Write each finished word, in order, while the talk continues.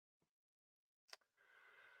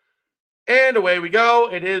And away we go.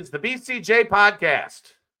 It is the BCJ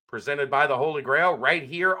Podcast, presented by the Holy Grail, right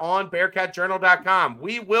here on BearcatJournal.com.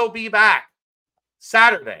 We will be back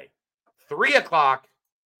Saturday, 3 o'clock,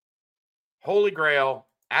 Holy Grail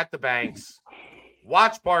at the Banks.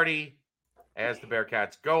 Watch party as the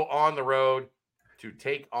Bearcats go on the road to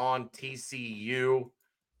take on TCU.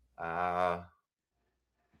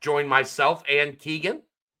 Join myself and Keegan.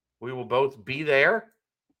 We will both be there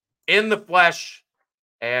in the flesh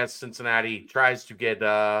as Cincinnati tries to get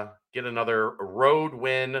another road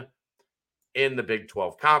win in the Big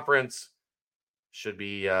 12 Conference. Should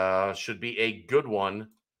be a good one.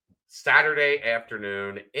 Saturday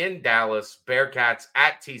afternoon in Dallas, Bearcats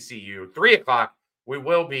at TCU, 3 o'clock. We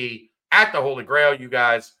will be at the Holy Grail. You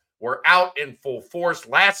guys were out in full force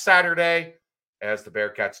last Saturday as the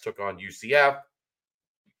Bearcats took on UCF.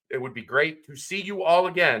 It would be great to see you all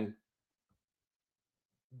again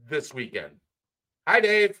this weekend. Hi,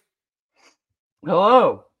 Dave.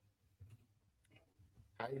 Hello.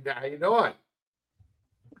 How you doing?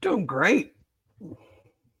 Doing great.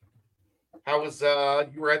 How was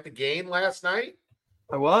you were at the game last night?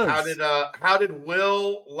 I was. How did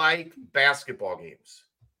Will like basketball games?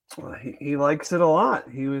 Well, he likes it a lot.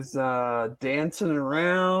 He was dancing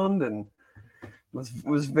around and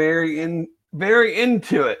was very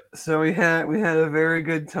into it. So we had a very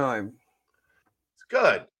good time. It's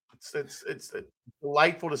good. It's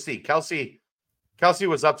delightful to see. Kelsey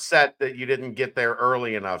was upset that you didn't get there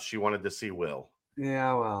early enough. She wanted to see Will.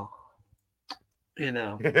 Yeah, well, it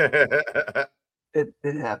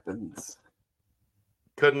happens.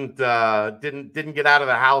 Didn't get out of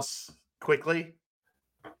the house quickly.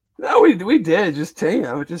 No, we did. It just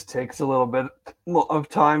takes a little bit of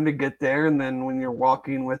time to get there, and then when you're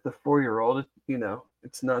walking with a 4-year-old,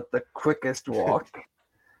 it's not the quickest walk.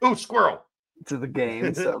 Ooh, squirrel. To the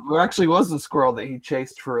game. So there actually was a squirrel that he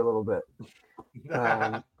chased for a little bit.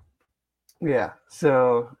 Yeah.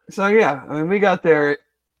 So yeah, I mean, we got there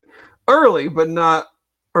early, but not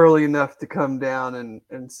early enough to come down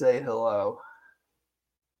and say hello.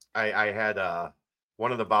 I had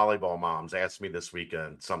one of the volleyball moms asked me this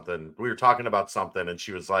weekend something. We were talking about something, and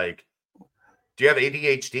she was like, "Do you have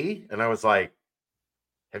ADHD?" And I was like,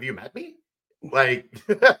 "Have you met me?" Like,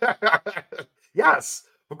 yes.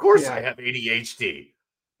 Of course, yeah. I have ADHD.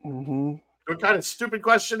 Mm-hmm. What kind of stupid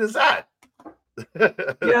question is that?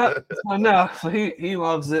 Yeah, no, so he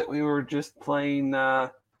loves it. We were just playing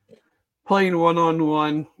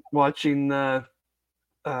one-on-one, watching the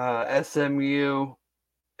SMU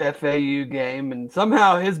FAU game, and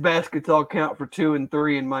somehow his baskets all count for 2 and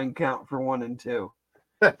 3, and mine count for 1 and 2.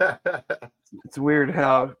 It's weird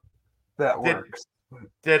how that works.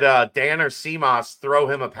 Did Dan or Seamoss throw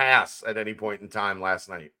him a pass at any point in time last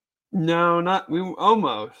night? No, we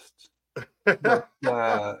almost. But,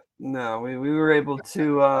 no, we were able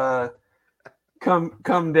to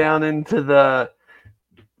come down into the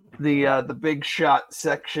big shot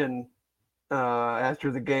section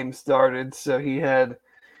after the game started. So he had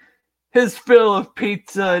his fill of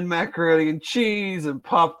pizza and macaroni and cheese and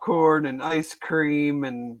popcorn and ice cream,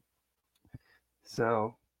 and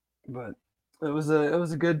so, but. It was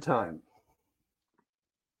a good time.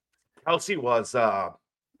 Kelsey was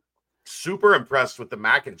super impressed with the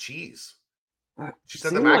mac and cheese. She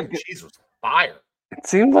said the mac and cheese was fire. It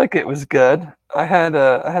seemed like it was good. I had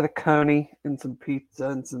a coney and some pizza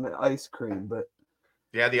and some ice cream, but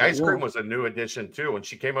yeah, the ice cream was a new addition too. When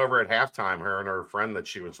she came over at halftime, her and her friend that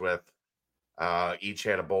she was with each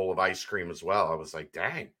had a bowl of ice cream as well. I was like,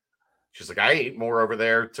 dang. She's like, I ate more over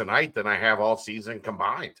there tonight than I have all season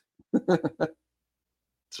combined.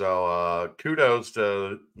 So kudos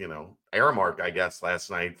to Aramark, I guess, last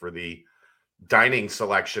night for the dining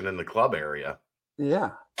selection in the club area.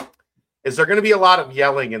 Yeah. Is there going to be a lot of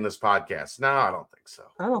yelling in this podcast? No, I don't think so.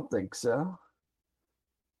 I don't think so.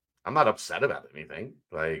 I'm not upset about anything.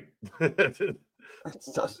 Like,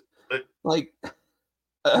 it's just, like,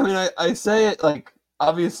 I mean, I say it like,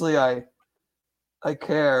 obviously I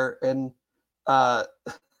care, and the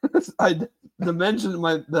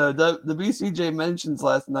BCJ mentions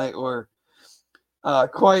last night were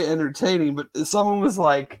quite entertaining, but someone was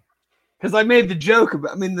like, because I made the joke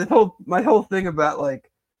about, I mean, my whole thing about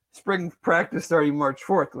like spring practice starting March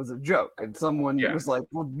 4th was a joke, and someone was like,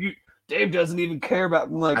 well, Dave doesn't even care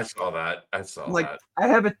about me. Like, I saw that. I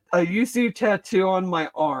have a UC tattoo on my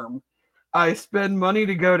arm. I spend money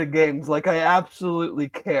to go to games. Like, I absolutely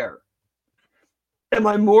care. Am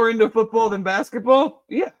I more into football than basketball?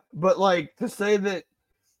 Yeah. But like, to say that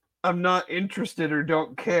I'm not interested or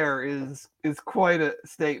don't care is quite a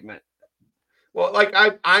statement. Well, like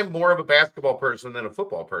I'm more of a basketball person than a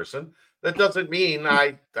football person. That doesn't mean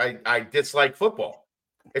I dislike football.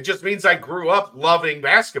 It just means I grew up loving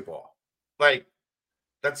basketball. Like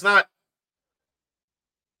that's not.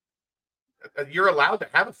 You're allowed to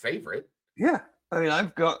have a favorite. Yeah, I mean,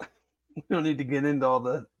 I've got. We don't need to get into all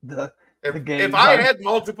the games. If I had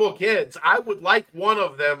multiple kids, I would like one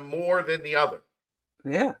of them more than the other.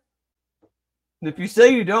 Yeah. And if you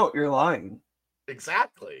say you don't, you're lying.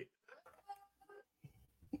 Exactly.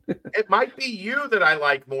 It might be you that I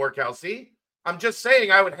like more, Kelsey. I'm just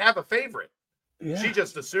saying I would have a favorite. Yeah. She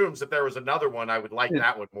just assumes that there was another one I would like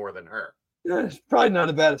that one more than her. Yeah, it's probably not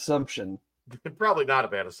a bad assumption. Probably not a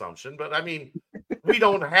bad assumption, but I mean, we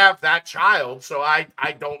don't have that child, so I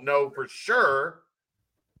don't know for sure.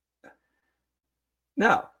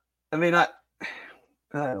 No, I mean, I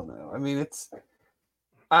don't know. I mean,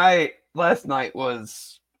 last night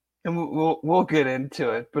was, and we'll get into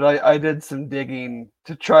it, but I did some digging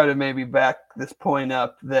to try to maybe back this point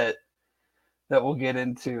up that we'll get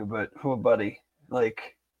into, but buddy,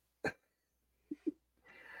 like,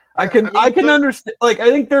 I can understand. Like, I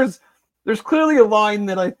think there's clearly a line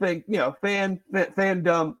that I think,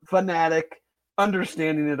 fandom, fanatic,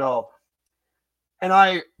 understanding it all, and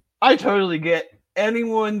I totally get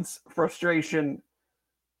anyone's frustration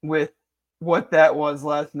with what that was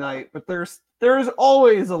last night, but there's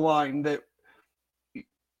always a line that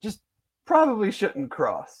just probably shouldn't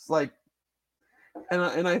cross. Like,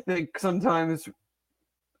 and I think sometimes,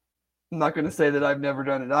 I'm not going to say that I've never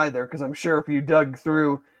done it either, because I'm sure if you dug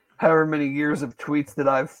through however many years of tweets that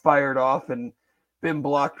I've fired off and been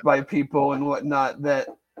blocked by people and whatnot, that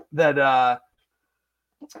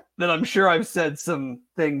I'm sure I've said some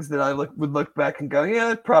things that I would look back and go,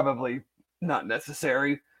 yeah, probably not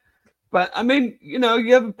necessary. But I mean, you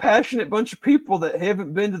have a passionate bunch of people that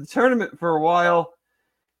haven't been to the tournament for a while,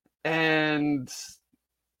 and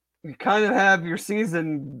you kind of have your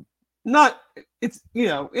season it's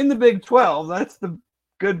in the Big 12. That's the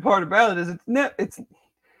good part about it, is it's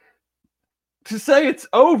to say it's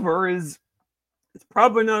over it's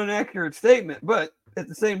probably not an accurate statement, but at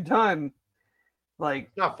the same time, like,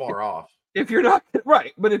 it's not far off. If you're not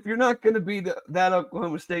right, but if you're not going to be that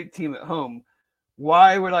Oklahoma State team at home,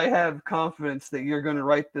 why would I have confidence that you're going to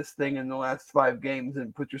write this thing in the last 5 games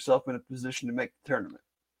and put yourself in a position to make the tournament?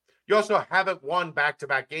 You also haven't won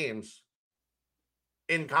back-to-back games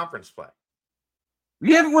in conference play.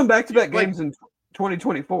 You haven't won back-to-back games in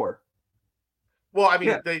 2024. Well, I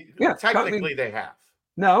mean, technically they have.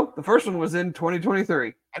 No, the first one was in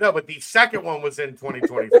 2023. I know, but the second one was in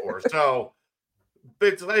 2024. So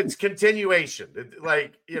it's continuation. It's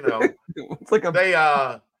like they scored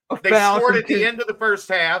at the end of the first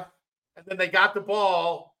half, and then they got the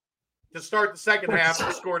ball to start the second half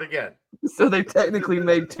and scored again. So they technically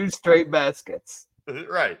made 2 straight baskets.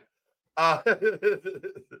 Right.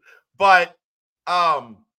 But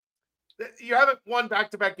you haven't won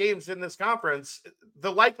back-to-back games in this conference.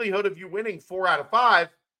 The likelihood of you winning 4 out of 5,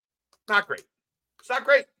 not great. It's not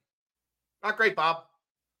great. Not great, Bob.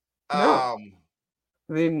 No.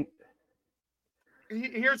 I mean,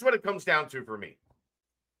 here's what it comes down to for me.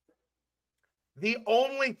 The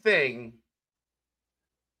only thing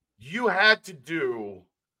you had to do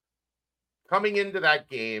coming into that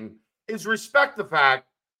game is respect the fact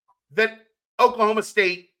that Oklahoma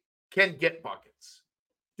State can get buckets.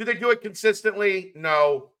 Do they do it consistently?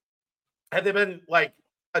 No. Have they been like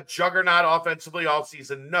a juggernaut offensively all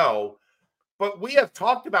season? No. But we have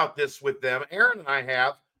talked about this with them, Aaron and I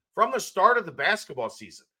have, from the start of the basketball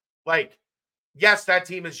season. Like, yes, that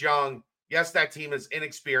team is young. Yes, that team is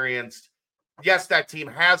inexperienced. Yes, that team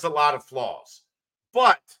has a lot of flaws.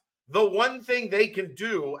 But the one thing they can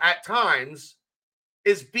do at times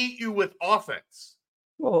is beat you with offense.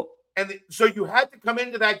 Well, and so you had to come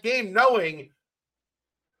into that game knowing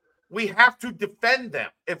we have to defend them.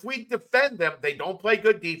 If we defend them, they don't play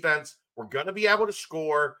good defense. We're going to be able to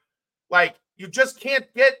score. Like, you just can't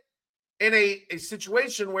get in a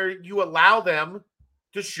situation where you allow them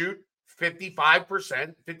to shoot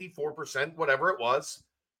 55%, 54%, whatever it was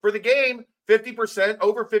for the game, 50%,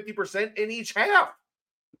 over 50% in each half.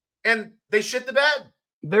 And they shit the bed.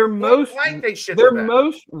 Their most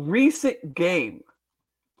recent game.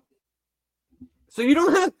 So you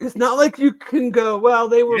don't have, it's not like you can go, well,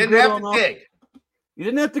 they were good on offense. You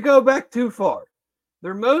didn't have to go back too far.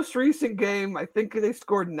 Their most recent game, I think they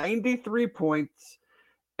scored 93 points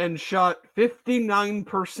and shot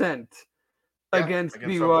 59% against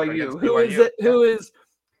BYU, who is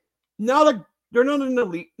not they're not an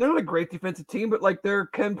elite, they're not a great defensive team, but like they're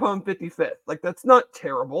Ken Palm 55th. Like, that's not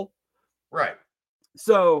terrible. Right.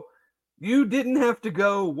 So you didn't have to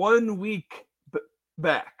go 1 week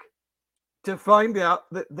back to find out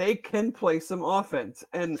that they can play some offense.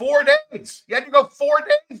 And 4 days. You had to go 4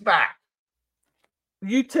 days back.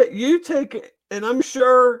 You take it, and I'm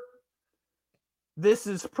sure this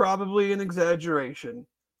is probably an exaggeration.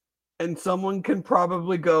 And someone can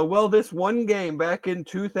probably go, well, this one game back in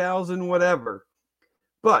 2000, whatever.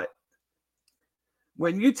 But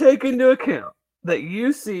when you take into account that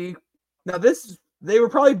UC, now they were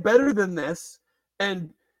probably better than this,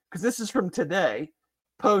 and because this is from today,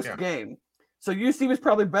 post game. Yeah. So UC was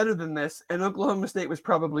probably better than this, and Oklahoma State was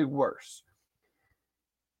probably worse.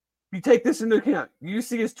 You take this into account.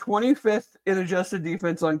 UC is 25th in adjusted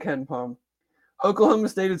defense on KenPom. Oklahoma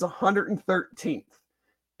State is 113th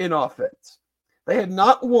in offense. They had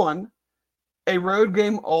not won a road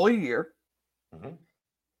game all year. Mm-hmm.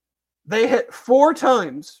 They hit 4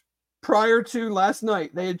 times prior to last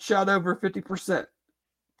night. They had shot over 50%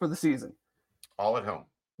 for the season. All at home.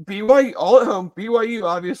 BYU, all at home. BYU,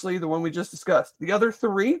 obviously, the one we just discussed. The other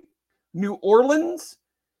 3, New Orleans,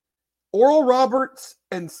 Oral Roberts,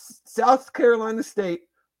 and South Carolina State,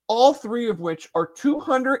 all 3 of which are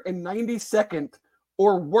 292nd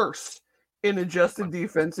or worse in adjusted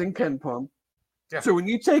defense in KenPom. Yeah. So when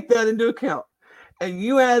you take that into account and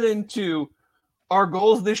you add into our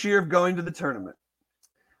goals this year of going to the tournament,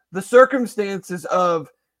 the circumstances of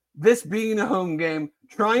this being a home game,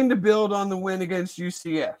 trying to build on the win against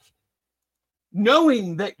UCF,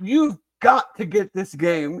 knowing that you've got to get this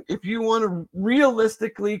game if you want to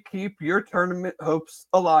realistically keep your tournament hopes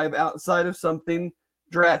alive outside of something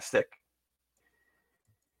drastic.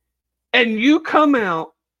 And you come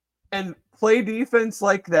out and play defense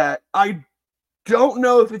like that, I don't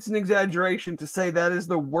know if it's an exaggeration to say that is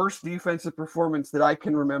the worst defensive performance that I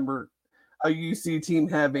can remember a UC team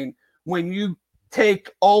having when you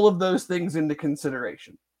take all of those things into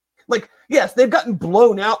consideration. Like, yes, they've gotten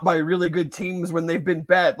blown out by really good teams when they've been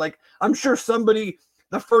bad. Like, I'm sure somebody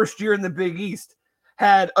the first year in the Big East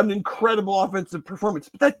had an incredible offensive performance,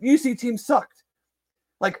 but that UC team sucked.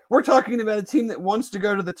 Like, we're talking about a team that wants to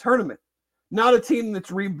go to the tournament, not a team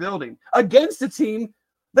that's rebuilding against a team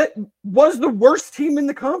that was the worst team in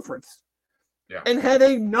the conference and had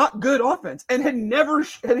a not good offense and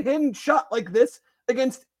hadn't shot like this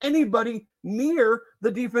against anybody near the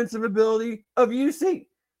defensive ability of UC.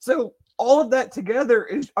 So all of that together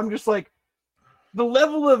is, I'm just like, the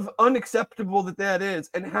level of unacceptable that is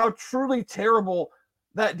and how truly terrible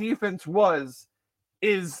that defense was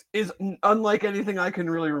is unlike anything I can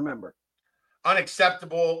really remember.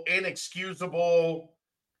 Unacceptable, inexcusable,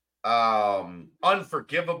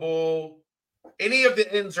 unforgivable. Any of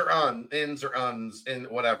the ins or uns, and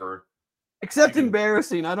whatever. Except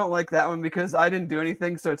embarrassing. I don't like that one because I didn't do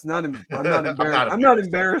anything, so it's not. I'm not embarrassed. I'm not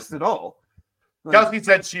embarrassed at all. Kelsey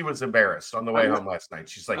said she was embarrassed on the way home last night.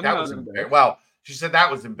 She's like, that was embarrassing. Well, she said that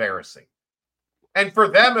was embarrassing. And for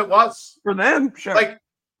them, it was. For them, sure. Like,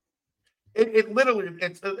 it literally,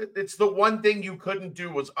 it's the one thing you couldn't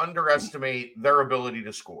do was underestimate their ability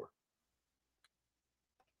to score.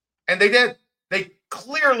 And they did. They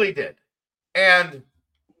clearly did. And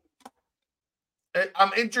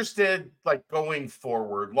I'm interested, like, going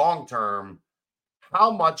forward, long term,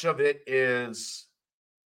 how much of it is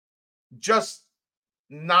just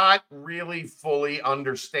not really fully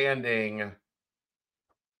understanding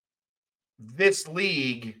this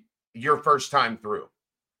league your first time through.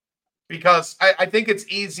 Because I think it's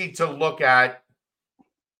easy to look at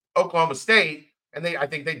Oklahoma State, and I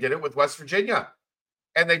think they did it with West Virginia.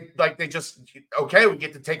 And they just, okay, we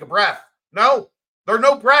get to take a breath. No, there are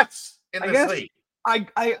no breaths in this league.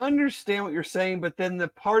 I understand what you're saying, but then the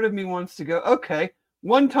part of me wants to go, okay,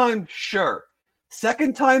 one time, sure.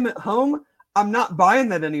 Second time at home, I'm not buying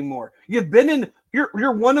that anymore. You've been in,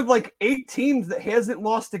 you're one of like 8 teams that hasn't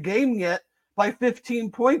lost a game yet by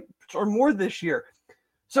 15 points or more this year.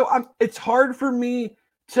 So it's hard for me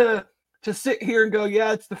to sit here and go,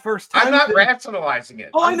 yeah, it's the first time. I'm not rationalizing it.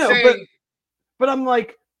 Oh, I know, but I'm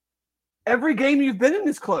like, every game you've been in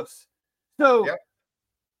is close. So,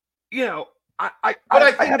 you know, I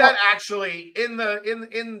think that actually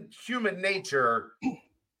in human nature,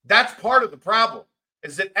 that's part of the problem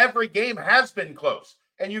is that every game has been close.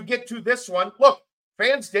 And you get to this one. Look,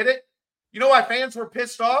 fans did it. You know why fans were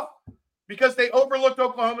pissed off? Because they overlooked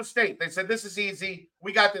Oklahoma State. They said, this is easy.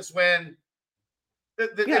 We got this win.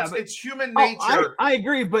 It's human nature. I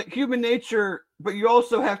agree, but human nature, but you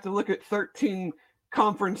also have to look at 13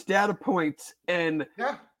 conference data points and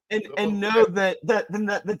know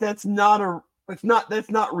that's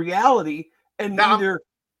not reality. And now,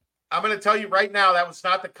 I'm going to tell you right now, that was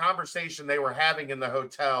not the conversation they were having in the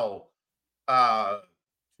hotel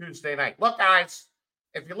Tuesday night. Look, guys,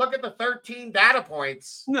 if you look at the 13 data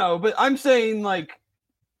points. No, but I'm saying like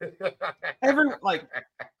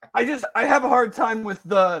I have a hard time with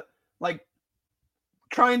the like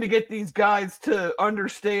trying to get these guys to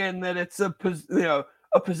understand that it's a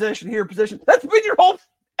possession here, possession. That's been your whole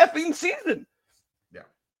effing season. Yeah.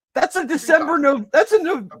 That's a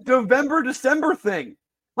November, December thing.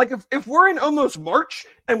 Like if we're in almost March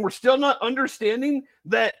and we're still not understanding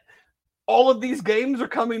that all of these games are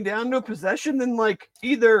coming down to a possession, then like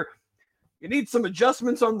either you need some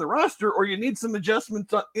adjustments on the roster or you need some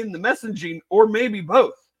adjustments in the messaging, or maybe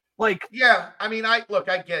both. Like, yeah, I mean, I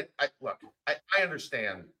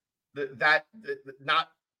understand that not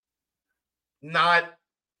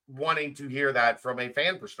wanting to hear that from a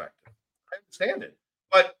fan perspective. I understand it.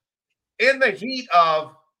 But in the heat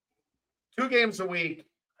of 2 games a week,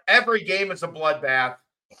 every game is a bloodbath.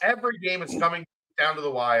 Every game is coming down to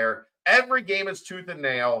the wire. Every game is tooth and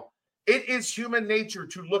nail. It is human nature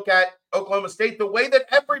to look at Oklahoma State the way that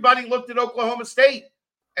everybody looked at Oklahoma State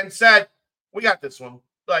and said, "We got this one.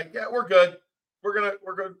 Like, yeah, we're good. We're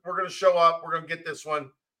gonna show up. We're gonna get this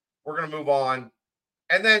one. We're gonna move on."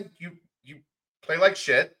 And then you play like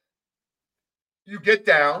shit. You get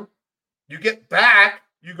down. You get back.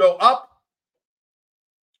 You go up.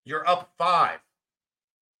 You're up 5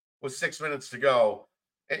 with 6 minutes to go.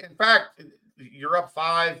 In fact, you're up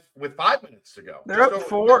 5 with 5 minutes to go. They're up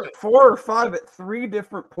 4 or 5 at 3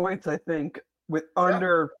 different points, I think, with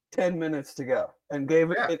under 10 minutes to go, and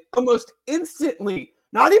gave it almost instantly.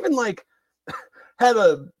 Not even like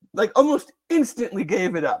almost instantly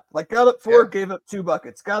gave it up. Like got up 4, gave up 2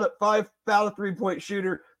 buckets. Got up 5, fouled a 3-point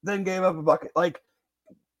shooter, then gave up a bucket. Like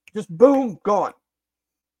just boom, gone.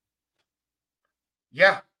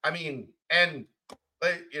 Yeah, I mean, and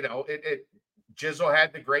Jizzle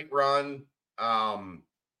had the great run.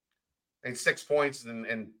 And 6 points and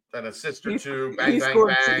an assist or 2. Bang,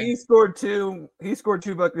 bang, bang. He scored 2. He scored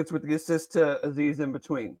 2 buckets with the assist to Aziz in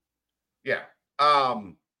between. Yeah.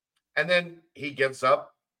 And then he gives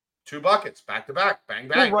up 2 buckets back to back. Bang,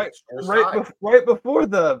 bang. Right before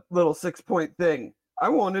the little 6-point thing, I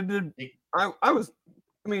wanted to.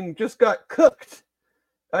 Just got cooked.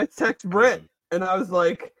 I text Brent and I was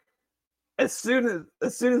like, as soon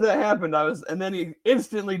as that happened, and then he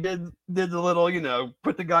instantly did the little,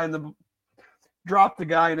 put the guy drop the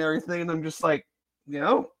guy and everything. And I'm just like,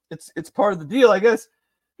 it's part of the deal, I guess.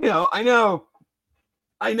 I know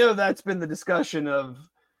that's been the discussion of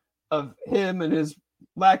him and his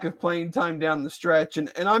lack of playing time down the stretch. And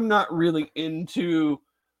I'm not really into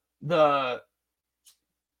the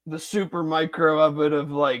super micro of it, of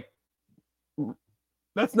like,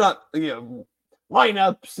 that's not,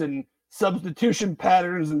 lineups and substitution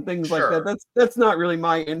patterns and things like that. That's not really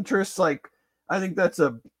my interest. Like, I think that's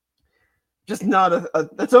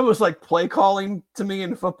that's almost like play calling to me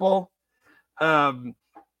in football.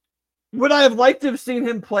 Would I have liked to have seen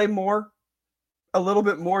him play a little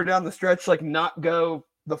bit more down the stretch, like not go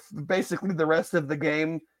basically the rest of the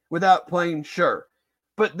game without playing? Sure.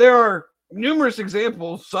 But there are numerous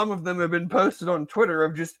examples, some of them have been posted on Twitter,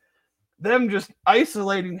 of just them just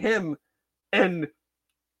isolating him and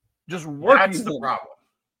just working.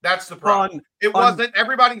 That's the problem. It wasn't.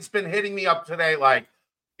 Everybody's been hitting me up today. Like,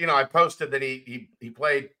 I posted that he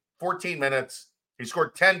played 14 minutes. He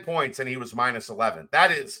scored 10 points and he was minus 11.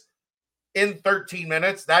 That is, in 13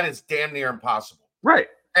 minutes, that is damn near impossible. Right.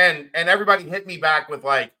 And everybody hit me back with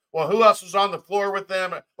like, well, who else was on the floor with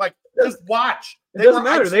them? Like, just watch. It doesn't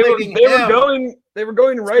matter. They were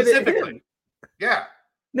going right at him. Yeah.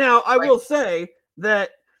 Now, I will say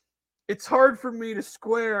that it's hard for me to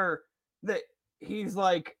square that he's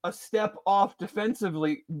like a step off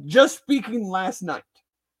defensively, just speaking last night,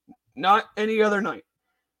 not any other night.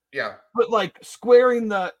 Yeah. But like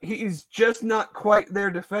squaring he's just not quite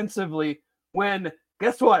there defensively when,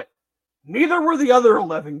 guess what? Neither were the other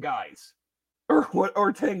 11 guys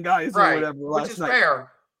or 10 guys or whatever last night. Which is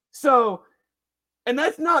fair. So, and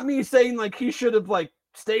that's not me saying like he should have like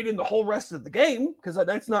stayed in the whole rest of the game, because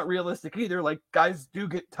that's not realistic either. Like, guys do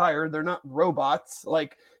get tired. They're not robots.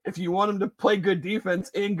 Like, if you want them to play good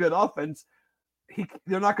defense and good offense,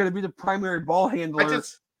 they're not going to be the primary ball handler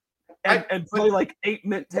and play like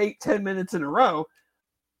 10 minutes in a row.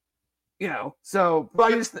 So but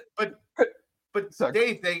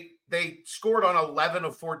Dave, they scored on 11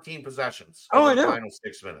 of 14 possessions. I know. The final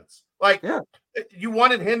 6 minutes. Like, you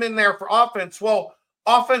wanted him in there for offense. Well,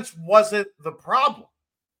 offense wasn't the problem.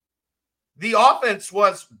 The offense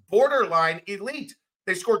was borderline elite.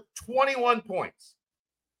 They scored 21 points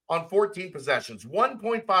on 14 possessions,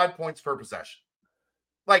 1.5 points per possession.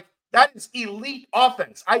 Like, that is elite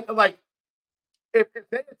offense. If they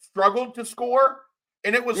had struggled to score,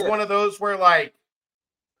 And it was one of those where like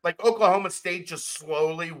Oklahoma State just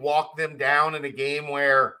slowly walked them down in a game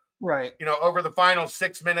where, right, over the final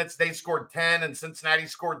 6 minutes, they scored 10 and Cincinnati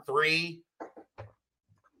scored 3.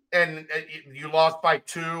 And you lost by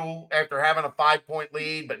 2 after having a 5-point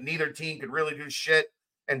lead, but neither team could really do shit.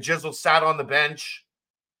 And Jizzle sat on the bench.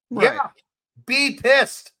 right. Yeah, be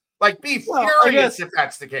pissed. Like, be furious if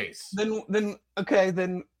that's the case. Then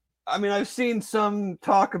I mean, I've seen some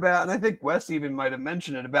talk about, and I think Wes even might have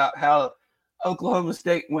mentioned it, about how Oklahoma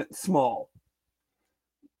State went small.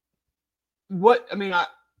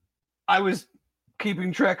 I was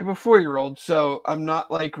keeping track of a 4-year-old, so I'm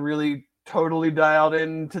not like really totally dialed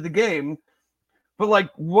into the game. But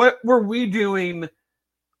like, what were we doing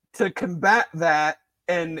to combat that?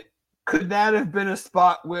 And could that have been a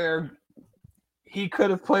spot where he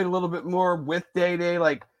could have played a little bit more with Day,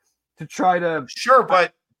 like to try to? Sure,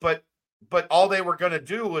 but all they were going to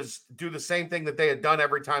do was do the same thing that they had done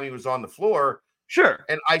every time he was on the floor. Sure.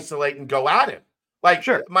 And isolate and go at him. Like,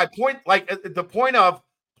 sure. My point, like the point of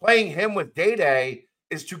playing him with Day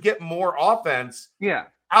is to get more offense. Yeah.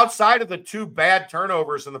 Outside of the 2 bad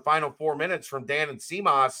turnovers in the final 4 minutes from Dan and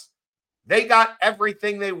Seamas, they got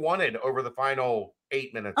everything they wanted over the final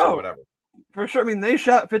 8 minutes or whatever. For sure. I mean, they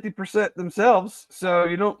shot 50% themselves, so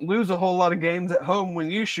you don't lose a whole lot of games at home when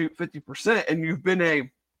you shoot 50%, and you've been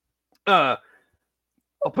I'll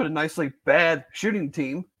put it nicely, bad shooting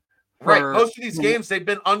team. Right. Most of these games, they've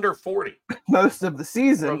been under 40. Most of the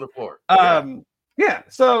season. From the floor. Yeah.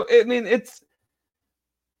 So, I mean, it's,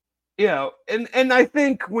 and I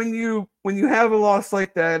think when you have a loss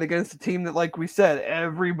like that against a team that, like we said,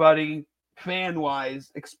 everybody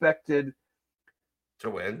fan-wise expected to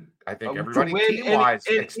win. I think everybody team-wise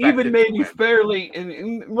and even maybe fairly,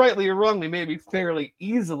 and rightly or wrongly, maybe fairly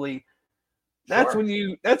easily. That's when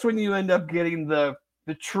you end up getting the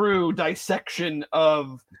true dissection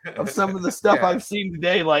of some of the stuff I've seen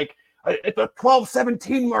today. Like at the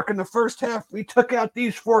 12-17 mark in the first half, we took out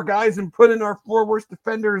these 4 guys and put in our 4 worst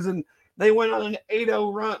defenders, and they went on an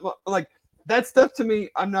 8-0 run. Like that stuff to me,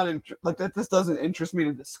 I'm not like that. This doesn't interest me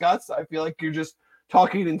to discuss. I feel like you're just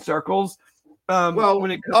talking in circles.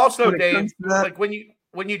 When it Dave, like when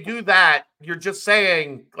you do that, you're just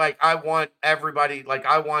saying like I want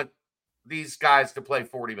these guys to play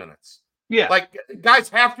 40 minutes. Yeah. Like guys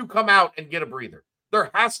have to come out and get a breather.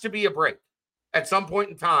 There has to be a break at some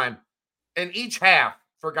point in time in each half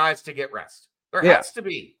for guys to get rest. There has to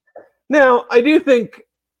be. Now, I do think,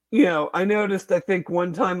 I noticed, I think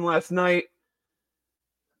one time last night,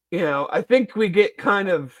 I think we get kind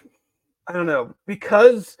of, I don't know,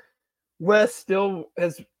 because Wes still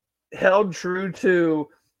has held true to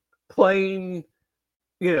playing,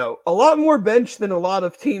 a lot more bench than a lot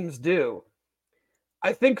of teams do.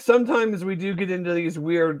 I think sometimes we do get into these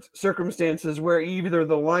weird circumstances where either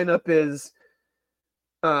the lineup is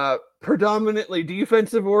predominantly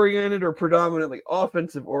defensive oriented or predominantly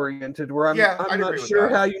offensive oriented, where I'm not sure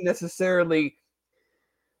how you necessarily.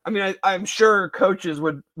 I mean, I'm sure coaches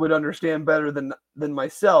would understand better than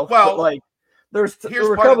myself. Well, but like there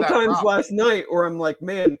were a couple times last night where I'm like,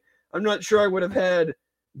 man, I'm not sure I would have had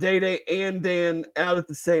Day and Dan out at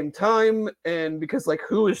the same time, and because like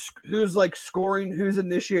who's like scoring, who's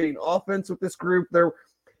initiating offense with this group. There,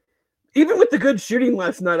 even with the good shooting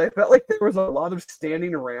last night, I felt like there was a lot of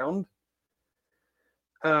standing around.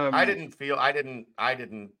 I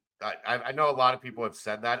know a lot of people have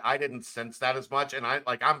said that. I didn't sense that as much, and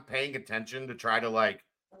I'm paying attention to try to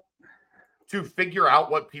to figure out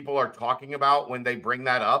what people are talking about when they bring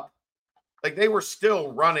that up. Like they were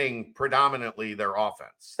still running predominantly their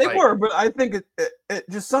offense. They were, but I think it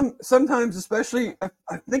just sometimes, especially,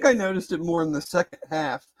 I think I noticed it more in the second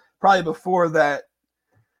half, probably before that,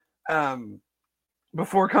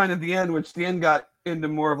 before kind of the end, which the end got into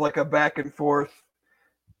more of like a back and forth.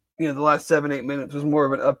 The last 7-8 minutes was more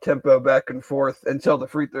of an up tempo back and forth until the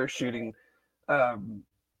free throw shooting at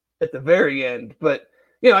the very end. But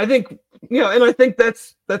I think, and I think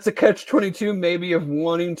that's a catch-22 maybe of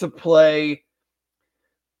wanting to play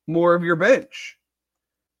more of your bench.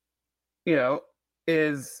 I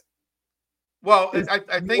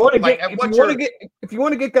think if you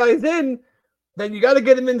want to get guys in, then you got to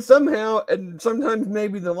get them in somehow. And sometimes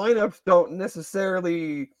maybe the lineups don't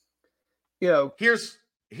necessarily, Here's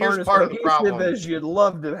part of the problem as you'd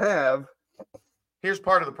love to have. Here's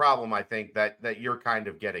part of the problem, I think, that you're kind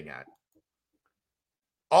of getting at.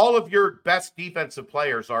 All of your best defensive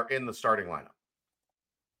players are in the starting lineup.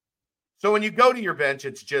 So when you go to your bench,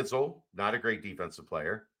 it's Jizzle, not a great defensive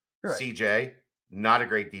player. Right. CJ, not a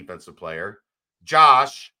great defensive player.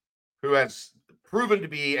 Josh, who has proven to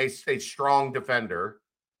be a strong defender.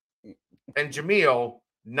 and Jamil,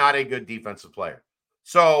 not a good defensive player.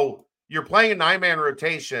 So you're playing a 9-man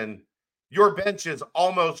rotation. Your bench is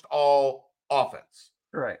almost all offense.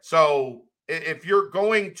 Right. So if you're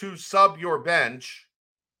going to sub your bench,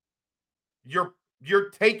 you're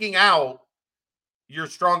taking out your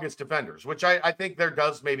strongest defenders, which I think there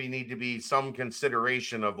does maybe need to be some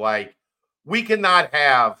consideration of like, we cannot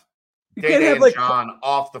have Day and like, John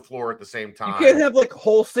off the floor at the same time. You can't have like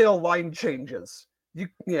wholesale line changes. You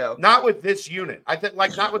know, not with this unit. I think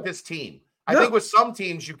like not with this team. I think with some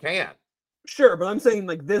teams you can. Sure, but I'm saying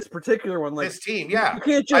like this particular one, like this team, yeah. You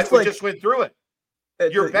can't just we just went through it.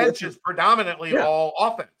 Your bench is predominantly all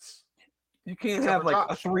offense. You can't have like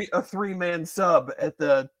a 3-man sub at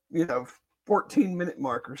the 14-minute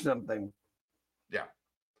mark or something. Yeah.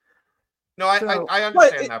 No, I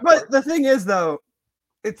understand that. But the thing is, though,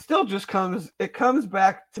 it still just comes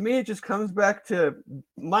back to me. It just comes back to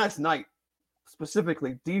last night,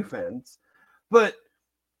 specifically defense. But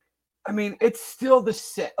I mean, it's still the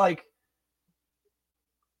set. Like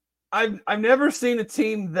I've never seen a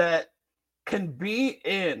team that can be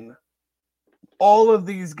in all of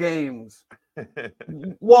these games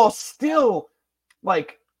while still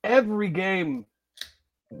like every game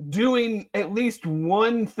doing at least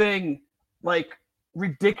one thing like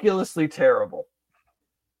ridiculously terrible.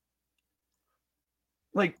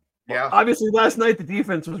 Like, obviously last night the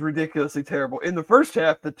defense was ridiculously terrible. In the first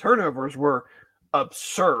half, the turnovers were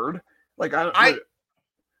absurd. Like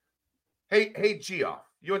Hey, Geoff,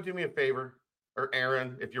 you want to do me a favor? Or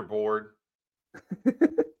Aaron, if you're bored.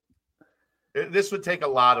 This would take a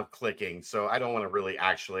lot of clicking, so I don't want to really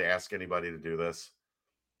actually ask anybody to do this.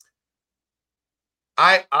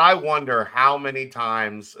 I wonder how many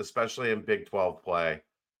times, especially in Big 12 play,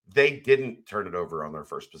 they didn't turn it over on their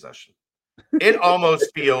first possession. It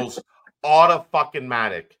almost feels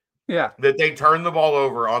auto-fucking-matic that they turn the ball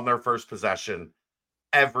over on their first possession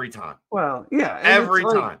every time. Well, yeah. Every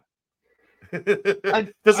time.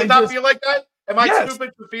 Does it not feel like that? Am I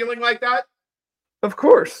stupid for feeling like that? Of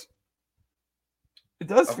course. It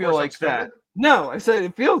does feel like that. No, I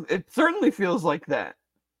said it certainly feels like that.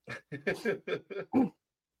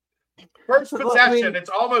 First possession, it's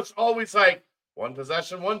almost always like one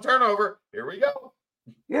possession, one turnover. Here we go.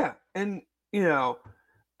 Yeah, and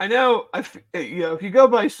I know if you go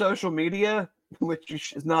by social media,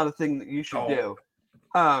 which is not a thing that you should do.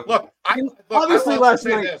 Look, obviously last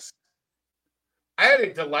night. I had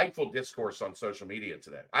a delightful discourse on social media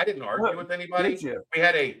today. I didn't argue with anybody.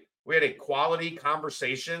 We had a quality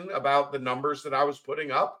conversation about the numbers that I was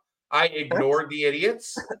putting up. I ignored the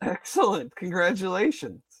idiots. Excellent.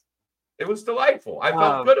 Congratulations. It was delightful. I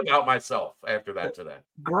felt good about myself after that today.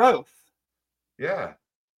 Growth. Yeah.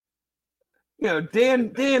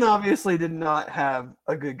 Dan obviously did not have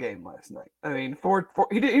a good game last night. I mean,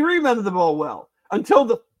 he rebounded the ball well until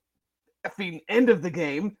the end of the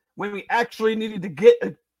game when we actually needed to get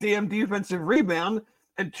a damn defensive rebound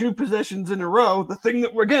and 2 possessions in a row. The thing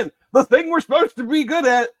we're supposed to be good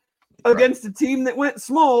at against a team that went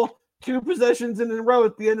small. 2 possessions in a row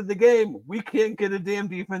at the end of the game. We can't get a damn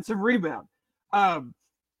defensive rebound. But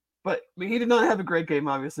I mean, he did not have a great game.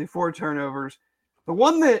 Obviously, 4 turnovers. The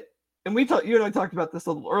one that, and you and I talked about this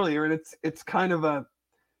a little earlier, and it's kind of a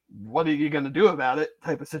what are you going to do about it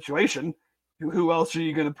type of situation. Who else are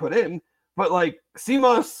you going to put in? But like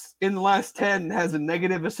Simas in the last 10 has a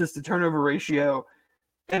negative assist to turnover ratio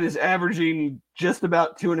and is averaging just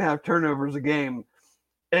about 2.5 turnovers a game.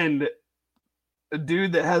 And a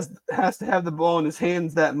dude that has to have the ball in his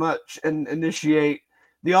hands that much and initiate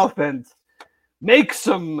the offense makes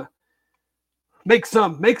a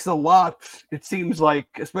lot, it seems like,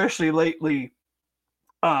 especially lately,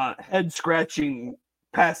 head scratching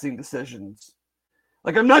passing decisions.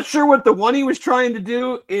 Like, I'm not sure what the one he was trying to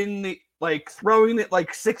do in the throwing it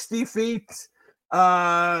 60 feet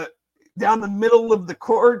down the middle of the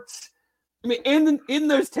court. I mean, in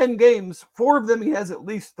those 10 games, 4 of them he has at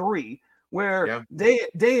least 3. Where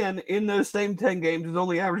Dan in those same 10 games is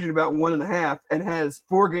only averaging about 1.5 and has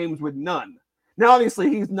 4 games with none. Now, obviously,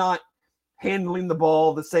 he's not handling the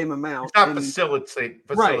ball the same amount. He's not facilitating.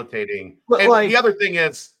 Right. But and the other thing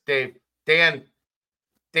is, Dave, Dan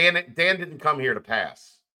didn't come here to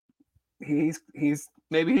pass. He's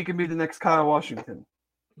maybe he can be the next Kyle Washington.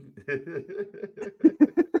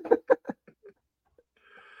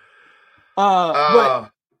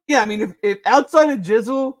 But yeah, I mean, if outside of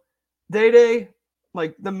Jizzle, Day,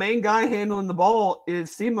 like the main guy handling the ball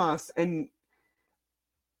is Simas, and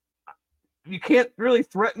you can't really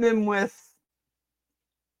threaten him with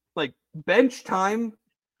bench time.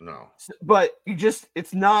 No. But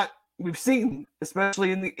it's not. We've seen,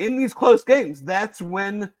 especially in these close games, that's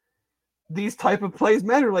when these type of plays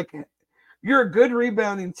matter. Like, you're a good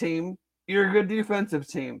rebounding team. You're a good defensive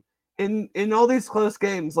team. In all these close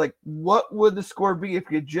games, like, what would the score be if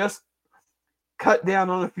you just cut down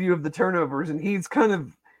on a few of the turnovers? And he's kind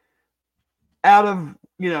of out of,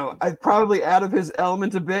 probably out of his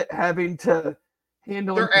element a bit, having to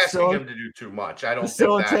handle. They're asking him to do too much. I don't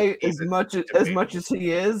facilitate think that as much as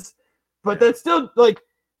he is, but that's still like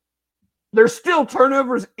there's still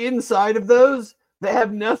turnovers inside of those that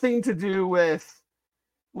have nothing to do with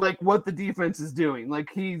like what the defense is doing. Like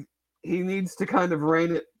he needs to kind of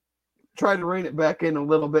try to rein it back in a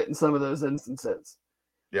little bit in some of those instances.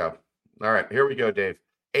 Yeah. All right, here we go, Dave.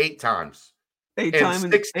 8 times. 8 times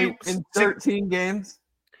in 13 games.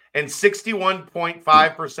 And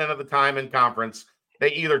 61.5% of the time in conference,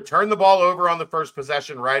 they either turn the ball over on the first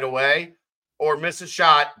possession right away or miss a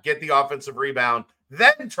shot, get the offensive rebound,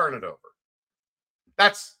 then turn it over.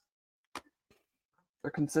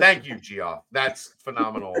 Thank you, Geoff. That's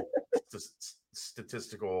phenomenal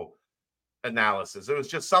statistical analysis. It was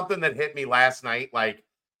just something that hit me last night, like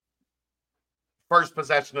first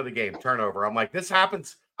possession of the game, turnover. I'm like, this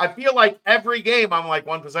happens. I feel like every game I'm like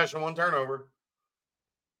 1 possession, 1 turnover.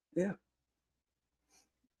 Yeah.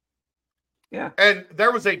 Yeah. And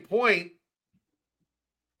there was a point,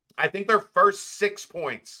 I think their first 6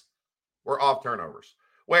 points were off turnovers,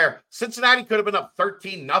 where Cincinnati could have been up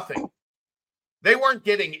 13-0. They weren't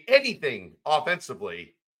getting anything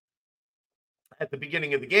offensively at the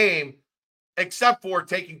beginning of the game, except for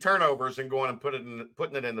taking turnovers and going and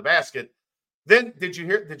putting it in the basket. Then did you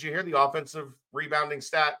hear the offensive rebounding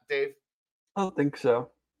stat, Dave? I don't think so.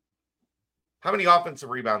 How many offensive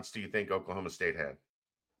rebounds do you think Oklahoma State had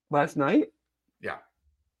last night? Yeah.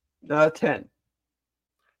 10.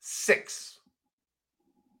 6.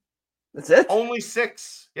 That's it? Only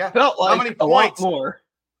 6. Yeah. Felt like how many a points? Lot more.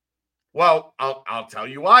 Well, I'll tell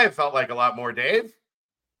you why it felt like a lot more, Dave.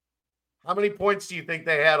 How many points do you think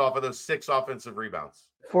they had off of those 6 offensive rebounds?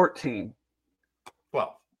 14.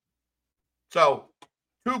 12. So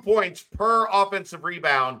 2 points per offensive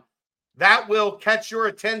rebound. That will catch your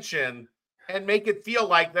attention and make it feel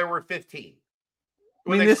like there were 15.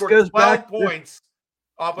 When they scored 12 points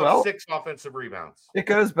off of 6 offensive rebounds. It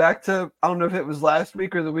goes back to, I don't know if it was last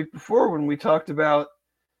week or the week before when we talked about,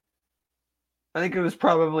 I think it was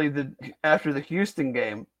probably after the Houston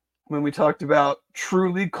game when we talked about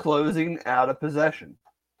truly closing out a possession.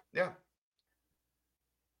 Yeah.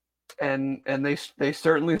 And they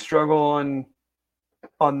certainly struggle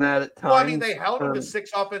on that at times. Well, I mean, they held them to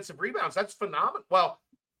 6 offensive rebounds. That's phenomenal. Well,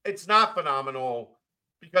 it's not phenomenal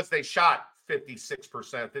because they shot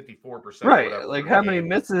 56%, 54%. Right. Like how many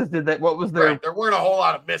misses did they? What was their? Right. There weren't a whole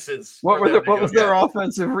lot of misses. What was their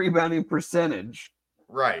offensive rebounding percentage?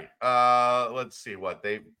 Right. Let's see what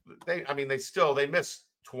they missed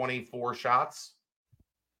 24 shots.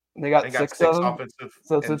 They got 6 of them. Offensive,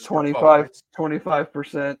 so it's a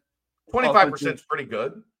 25%. 25% is pretty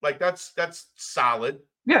good. Like that's solid.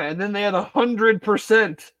 Yeah, and then they had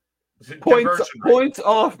 100% points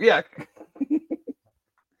off. Yeah.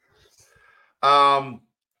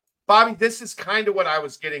 Bobby, this is kind of what I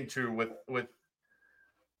was getting to with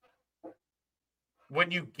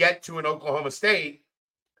when you get to an Oklahoma State,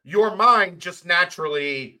 your mind just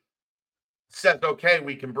naturally says, okay,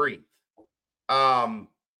 we can breathe.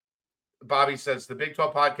 Bobby says, the Big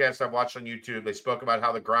 12 podcast I've watched on YouTube, they spoke about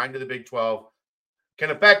how the grind of the Big 12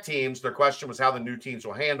 can affect teams. Their question was how the new teams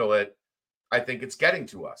will handle it. I think it's getting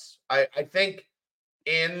to us. I think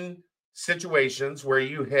in situations where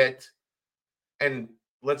you hit, and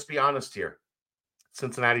let's be honest here,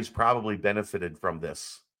 Cincinnati's probably benefited from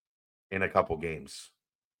this in a couple games.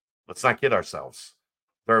 Let's not kid ourselves.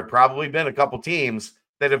 There have probably been a couple teams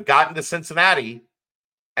that have gotten to Cincinnati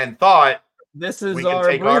and thought, this is we can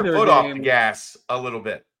take our foot off the gas a little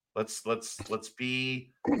bit. Let's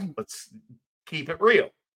keep it real.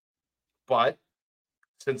 But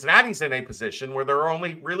Cincinnati's in a position where there are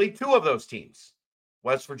only really 2 of those teams,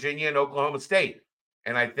 West Virginia and Oklahoma State.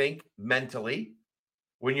 And I think mentally,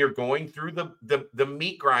 when you're going through the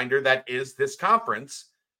meat grinder that is this conference,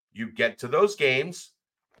 you get to those games.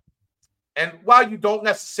 And while you don't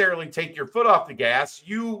necessarily take your foot off the gas,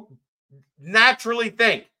 you naturally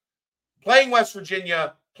think, playing West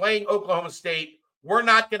Virginia, playing Oklahoma State, we're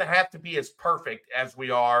not going to have to be as perfect as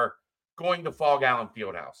we are going to Fall Allen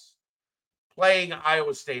Fieldhouse, playing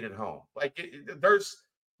Iowa State at home. Like there's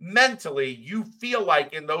mentally, you feel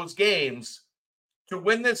like in those games, to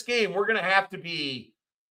win this game, we're going to have to be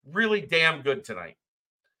really damn good tonight.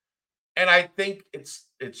 And I think it's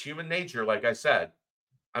human nature, like I said.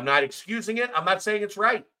 I'm not excusing it. I'm not saying it's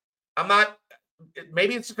right.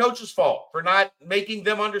 Maybe it's the coach's fault for not making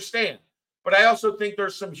them understand. But I also think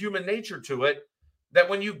there's some human nature to it that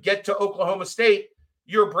when you get to Oklahoma State,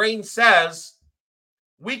 your brain says,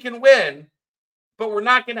 we can win, but we're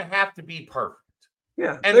not going to have to be perfect.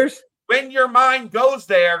 Yeah. And when your mind goes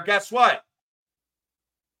there, guess what?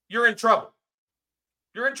 You're in trouble.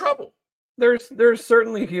 You're in trouble. There's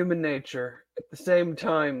certainly human nature. At the same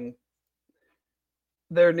time,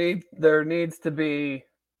 there needs to be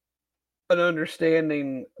an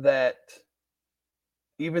understanding that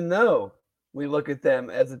even though we look at them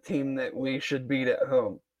as a team that we should beat at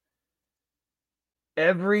home,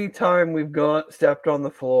 every time we've stepped on the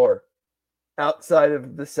floor outside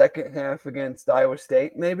of the second half against Iowa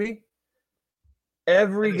State, maybe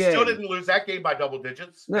every game still didn't lose that game by double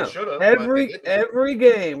digits. No, they should have. Every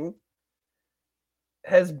game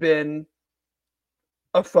has been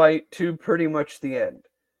a fight to pretty much the end.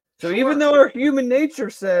 So even though our human nature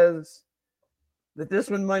says that this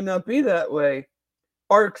one might not be that way,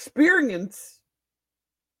 our experience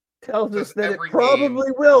tells us that it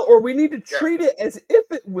probably will, or we need to treat it as if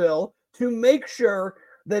it will to make sure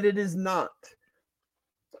that it is not.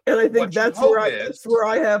 And I think that's where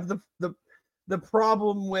I have the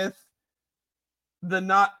problem with the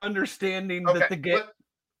not understanding that the game.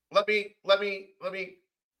 Let me.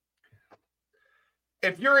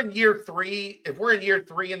 If you're in year 3, if we're in year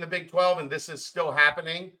 3 in the Big 12 and this is still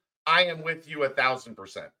happening, I am with you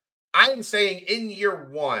 1,000%. I am saying in year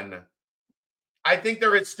 1, I think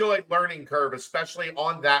there is still a learning curve, especially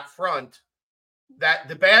on that front, that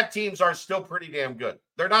the bad teams are still pretty damn good.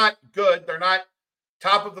 They're not good. They're not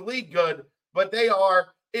top of the league good, but they are,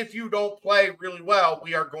 if you don't play really well,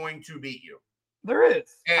 we are going to beat you. There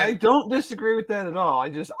is. And I don't disagree with that at all.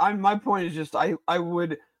 My point is just, I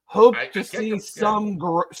would hope to see some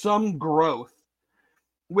growth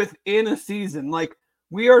within a season. Like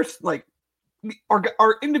we are, like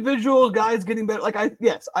our individual guys getting better. Like I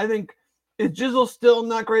think, is Jizzle still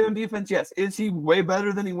not great on defense? Yes. Is he way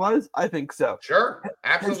better than he was? I think so. Sure,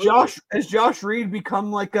 absolutely. Has Josh Reed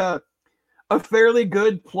become like a fairly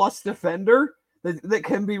good plus defender that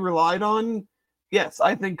can be relied on? Yes,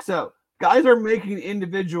 I think so. Guys are making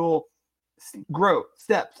individual growth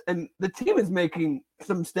steps, and the team is making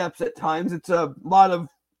some steps at times. It's a lot of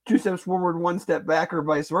 2 steps forward, 1 step back, or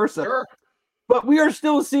vice versa. Sure. But we are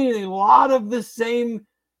still seeing a lot of the same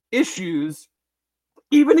issues,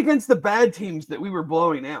 even against the bad teams that we were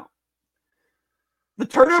blowing out. The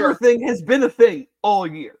turnover thing has been a thing all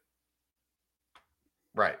year.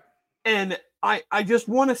 Right. And I just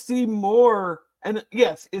want to see more. And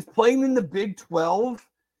yes, is playing in the Big 12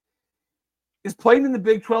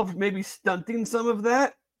 maybe stunting some of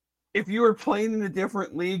that? If you were playing in a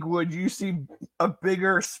different league, would you see a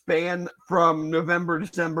bigger span from November,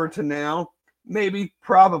 December to now? Maybe,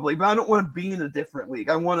 probably. But I don't want to be in a different league.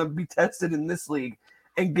 I want to be tested in this league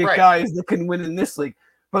and get guys that can win in this league.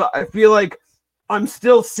 But I feel like I'm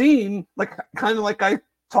still seeing, like kind of like I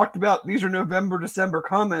talked about, these are November, December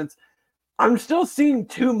comments. I'm still seeing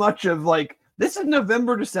too much of like, this is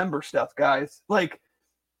November, December stuff, guys. Like,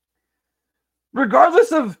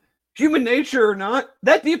 regardless of human nature or not,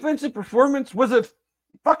 that defensive performance was a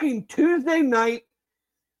fucking Tuesday night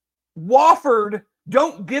Wofford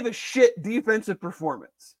don't give a shit defensive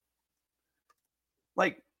performance.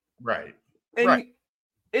 Like, right.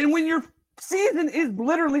 And when your season is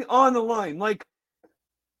literally on the line, like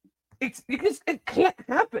it can't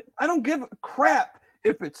happen. I don't give a crap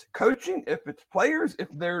if it's coaching, if it's players, if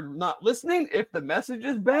they're not listening, if the message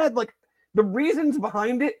is bad. Like, the reasons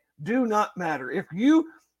behind it do not matter. If you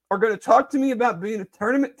are going to talk to me about being a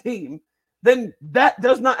tournament team, then that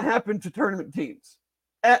does not happen to tournament teams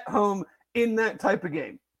at home in that type of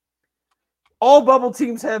game. All bubble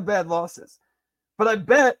teams have bad losses. But I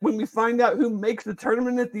bet when we find out who makes the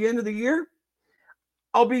tournament at the end of the year,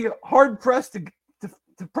 I'll be hard-pressed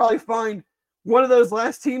to probably find one of those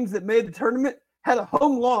last teams that made the tournament had a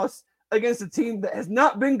home loss against a team that has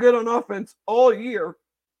not been good on offense all year,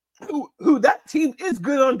 who that team is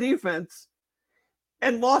good on defense,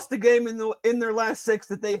 and lost the game in their last 6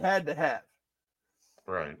 that they had to have.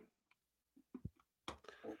 Right.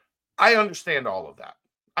 I understand all of that.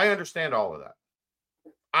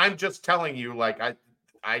 I'm just telling you, like,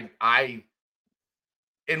 I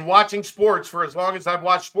in watching sports for as long as I've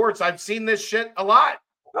watched sports, I've seen this shit a lot.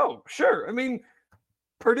 Oh, sure. I mean,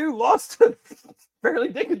 Purdue lost to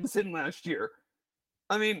Fairleigh Dickinson last year.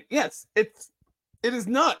 I mean, yes, it is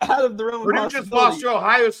not out of the realm of Purdue just lost to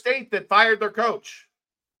Ohio State that fired their coach.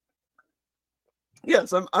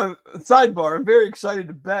 Yes, I'm sidebar. I'm very excited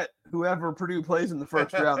to bet whoever Purdue plays in the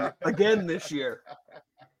first round again this year.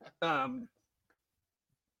 What,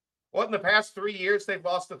 in the past 3 years, they've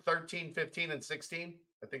lost to 13, 15, and 16?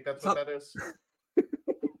 I think that's what that is.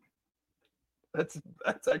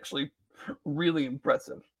 That's actually really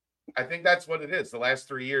impressive. I think that's what it is. The last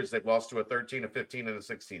 3 years, they've lost to a 13, a 15, and a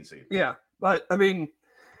 16 seed. Yeah, but I mean,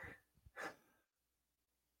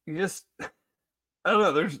 you just, I don't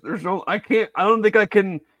know. There's no, I don't think I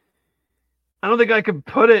can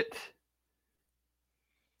put it,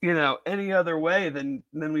 any other way than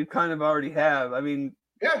we kind of already have. I mean,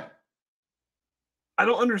 yeah, I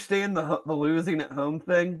don't understand the losing at home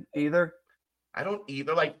thing either. I don't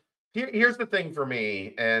either. Like, here's the thing for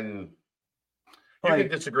me, and you can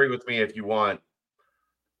disagree with me if you want.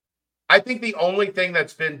 I think the only thing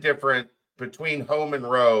that's been different between home and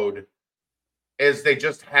road is they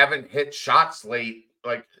just haven't hit shots late.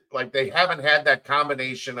 Like they haven't had that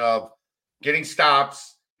combination of getting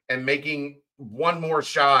stops and making one more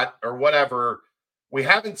shot or whatever. We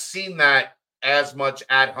haven't seen that as much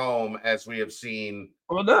at home as we have seen.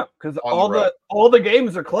 Well, no, because all the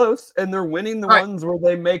games are close and they're winning the ones where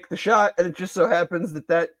they make the shot, and it just so happens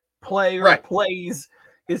that play or plays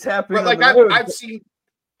is happening. But like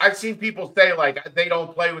I've seen people say like they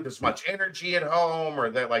don't play with as much energy at home,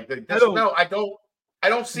 or they're like I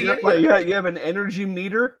don't see it. Yeah, you have an energy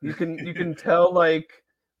meter. You can tell like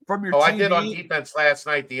from your TV. I did on defense last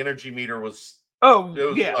night. The energy meter was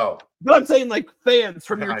low. But I'm saying like fans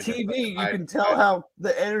from your TV, you can tell how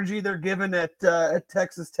the energy they're given at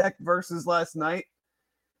Texas Tech versus last night.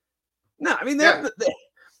 No, I mean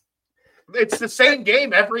it's the same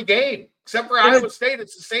game every game, except for Iowa State.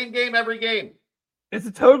 It's the same game every game. It's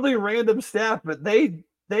a totally random stat, but they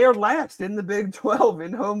are last in the Big 12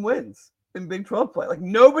 in home wins in Big 12 play. Like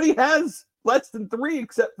nobody has less than 3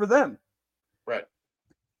 except for them. Right.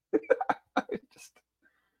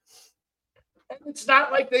 It's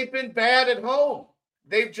not like they've been bad at home.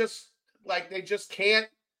 They just can't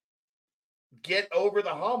get over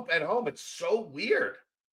the hump at home. It's so weird.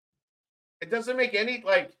 It doesn't make any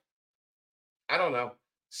I don't know.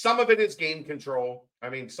 Some of it is game control. I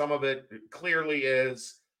mean, some of it clearly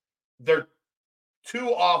is they're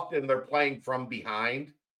playing from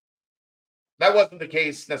behind. That wasn't the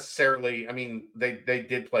case necessarily. I mean, they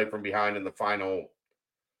did play from behind in the final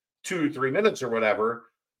 2-3 minutes or whatever,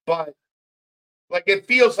 but like it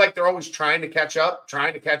feels like they're always trying to catch up.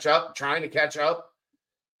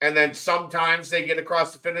 And then sometimes they get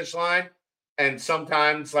across the finish line, and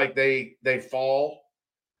sometimes like they fall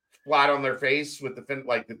flat on their face with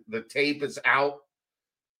the tape is out,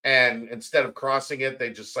 and instead of crossing it,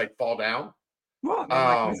 they just like fall down. Well,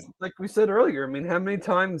 I mean, like we said earlier, I mean, how many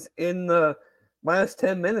times in the last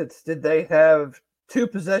 10 minutes did they have 2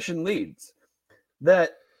 possession leads?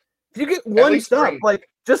 That if you get one stop, 3. Like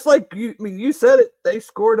just like you said it, they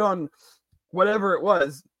scored on whatever it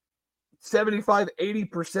was,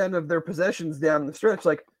 75-80% of their possessions down the stretch.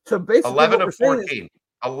 Like so, basically, 11 of 14.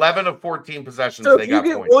 11 of 14 possessions. So if you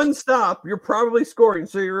get points. One stop, you're probably scoring.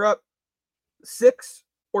 So you're up 6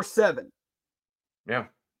 or 7. Yeah.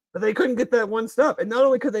 But they couldn't get that one stop. And not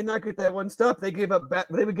only could they not get that one stop, they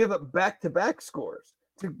would give up back-to-back scores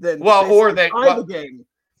to then the game.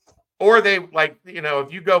 Or they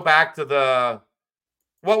if you go back to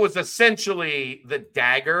what was essentially the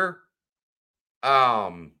dagger.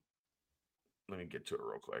 Let me get to it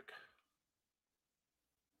real quick.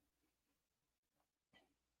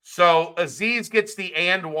 So Aziz gets the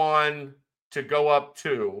and 1 to go up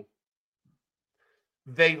 2.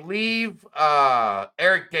 They leave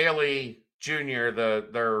Eric Daly Jr.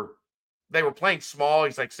 They were playing small.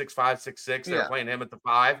 He's like 6'5", 6'6". They're playing him at the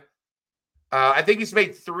 5. I think he's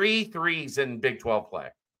made 3 threes in Big 12 play.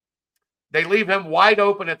 They leave him wide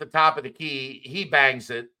open at the top of the key. He bangs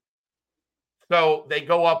it. So they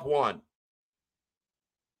go up 1.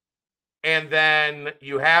 And then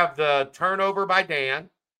you have the turnover by Dan.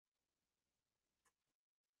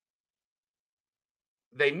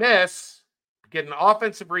 They miss, get an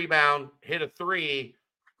offensive rebound, hit a 3.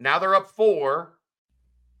 Now they're up 4.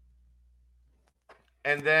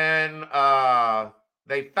 And then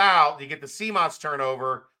they foul. You get the CMOS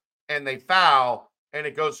turnover, and they foul, and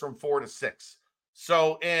it goes from 4 to 6.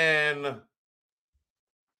 So in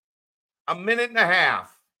a minute and a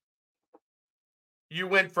half, you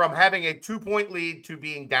went from having a 2-point lead to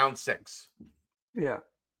being down 6. Yeah.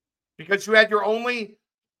 Because you had your only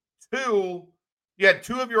 2. You had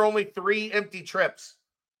 2 of your only 3 empty trips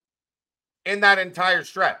in that entire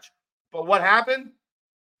stretch. But what happened?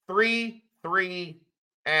 3,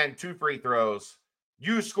 and 2 free throws.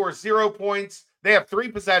 You score 0 points. They have 3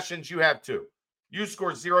 possessions. You have 2. You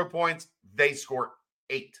score 0 points. They score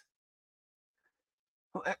 8.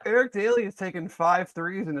 Well, Eric Daly has taken 5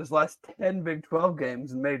 threes in his last 10 Big 12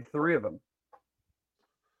 games and made 3 of them.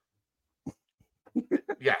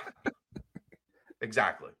 Yeah,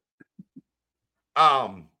 exactly.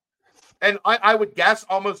 And I would guess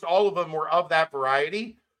almost all of them were of that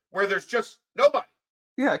variety where there's just nobody.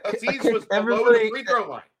 Yeah, Aziz was below the free throw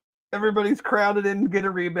line. Everybody's crowded in, get a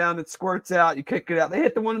rebound, it squirts out, you kick it out. They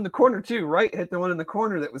hit the one in the corner too, right? Hit the one in the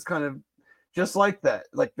corner that was kind of just like that.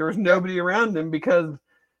 Like there was nobody around him because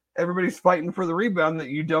everybody's fighting for the rebound that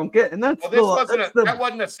you don't get. And that's that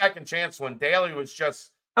wasn't a second chance one. Daly was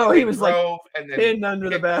just he was like and then pinned under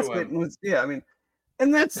the basket and was I mean,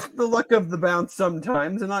 and that's the luck of the bounce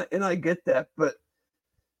sometimes, and I get that, but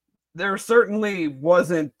there certainly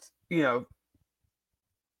wasn't, they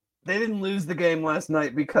didn't lose the game last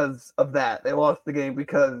night because of that. They lost the game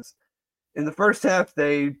because in the first half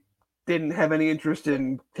they didn't have any interest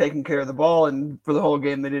in taking care of the ball, and for the whole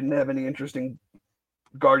game they didn't have any interest in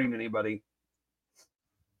guarding anybody.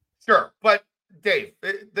 Sure, but Dave,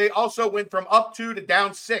 they also went from up 2 to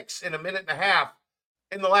down 6 in a minute and a half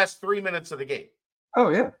in the last 3 minutes of the game. Oh,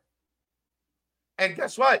 yeah. And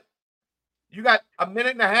guess what? You got a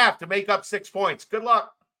minute and a half to make up 6 points. Good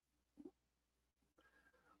luck.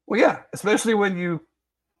 Well, yeah, especially when you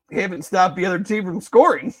haven't stopped the other team from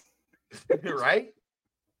scoring. Right?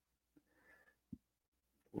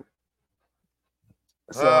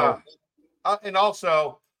 So, and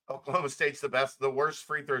also, Oklahoma State's the worst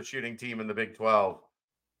free throw shooting team in the Big 12.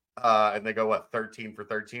 And they go, 13 for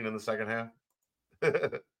 13 in the second half?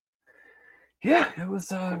 Yeah, it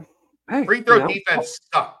was free throw defense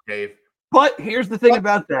sucked, Dave. But here's the thing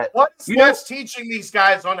about that. What is Wes teaching these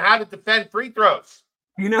guys on how to defend free throws?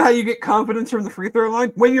 You know how you get confidence from the free throw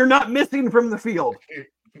line? When you're not missing from the field.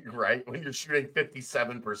 Right, when you're shooting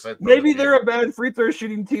 57%. Maybe they're a bad free throw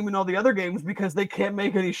shooting team in all the other games because they can't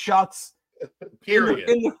make any shots period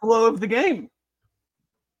in the flow of the game.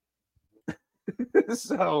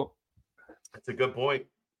 So it's a good point.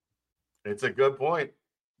 It's a good point.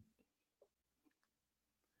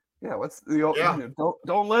 Yeah, what's the old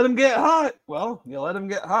don't let them get hot. Well, you let them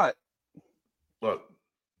get hot. Look,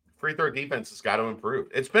 free throw defense has got to improve.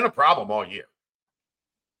 It's been a problem all year.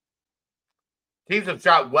 Teams have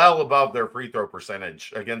shot well above their free throw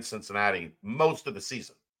percentage against Cincinnati most of the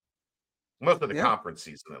season. Most of the conference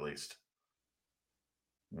season, at least.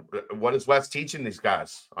 What is Wes teaching these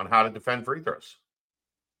guys on how to defend free throws?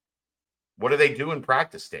 What do they do in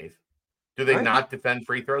practice, Dave? Do they not defend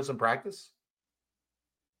free throws in practice?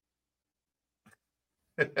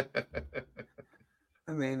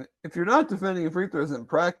 I mean, if you're not defending free throws in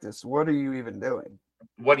practice, what are you even doing?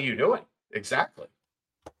 What are you doing? Exactly.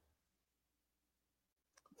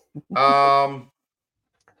 I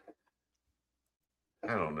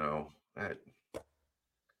don't know.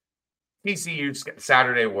 TCU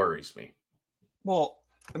Saturday worries me. Well,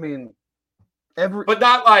 I mean, but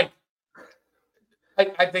not like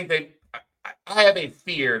I think I have a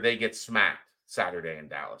fear they get smacked Saturday in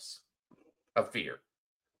Dallas. A fear.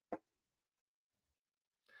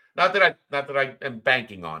 Not that I am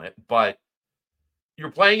banking on it, but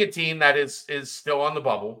you're playing a team that is still on the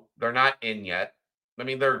bubble. They're not in yet. I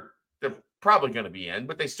mean, they're probably going to be in,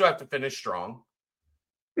 but they still have to finish strong.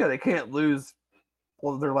 Yeah, they can't lose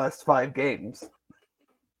one of their last 5 games.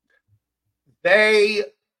 They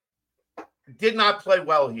did not play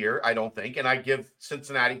well here, I don't think, and I give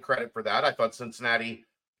Cincinnati credit for that. I thought Cincinnati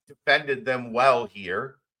defended them well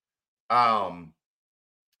here. They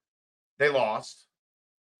lost,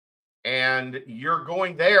 and you're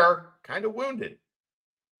going there kind of wounded.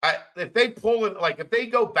 If they pull it, like if they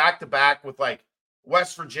go back to back with like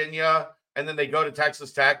West Virginia, and then they go to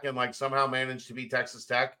Texas Tech and like somehow manage to beat Texas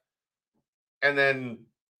Tech, and then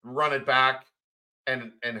run it back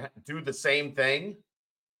and do the same thing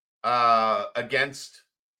against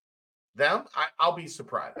them, I'll be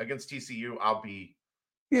surprised. Against TCU, I'll be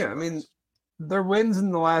surprised. I mean, their wins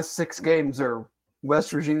in the last 6 games are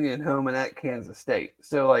West Virginia at home and at Kansas State.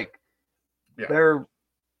 So like they're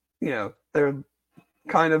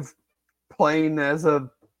kind of playing as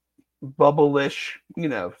a bubble-ish,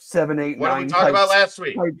 7, 8, 9. What did we talk about last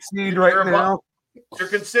week? Seed right now. You're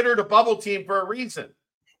considered a bubble team for a reason.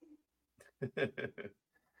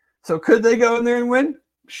 So could they go in there and win?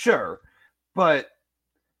 Sure. But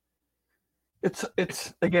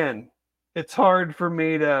it's again, it's hard for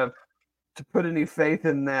me to put any faith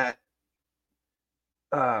in that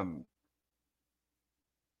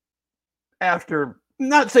after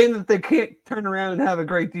not saying that they can't turn around and have a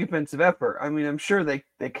great defensive effort. I mean, I'm sure they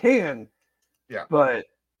can. Yeah. But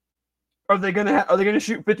are they gonna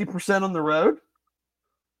shoot 50% on the road?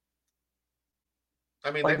 I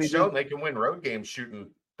mean, they've shown they can win road games shooting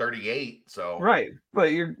 38. So right,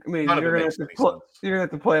 but you're gonna have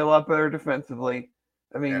to play a lot better defensively.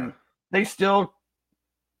 I mean, they still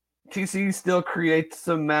TCU still creates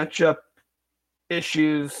some matchup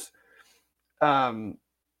issues,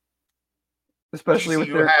 especially with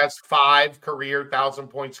TCU has 5 career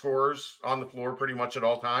 1,000-point scorers on the floor pretty much at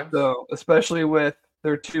all times. So, especially with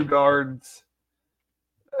their 2 guards,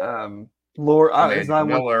 Lord, as I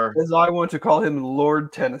want to call him,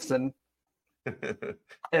 Lord Tennyson,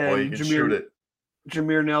 and you can shoot it.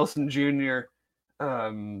 Jameer Nelson Jr.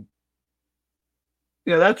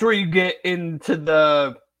 That's where you get into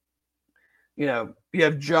the, you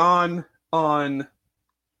have John on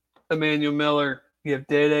Emmanuel Miller, you have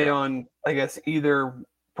Dede on, I guess,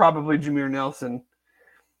 probably Jameer Nelson.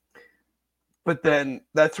 But then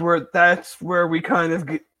that's where we kind of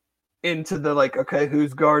get into the okay,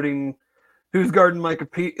 who's guarding Micah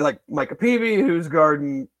Peavy, who's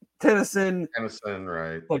guarding Tennyson. Tennyson,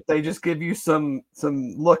 right? They just give you some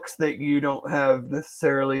looks that you don't have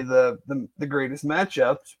necessarily the greatest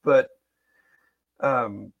matchups, but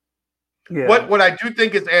yeah. What I do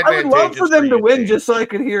think is advantageous. I would love for them to win, just so I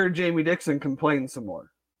could hear Jamie Dixon complain some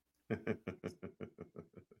more.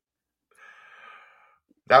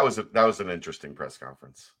 That was an interesting press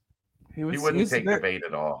conference. He wouldn't take the bait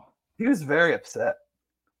at all. He was very upset.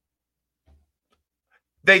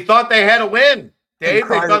 They thought they had a win, Dave.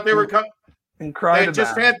 They thought they were coming. And cried They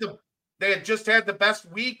had just had the best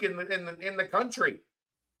week in the country,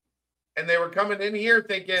 and they were coming in here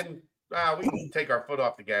thinking, we can take our foot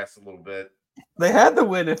off the gas a little bit. They had the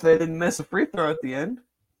win if they didn't miss a free throw at the end.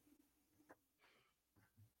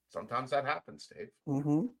 Sometimes that happens, Dave.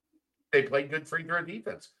 Mm-hmm. They played good free throw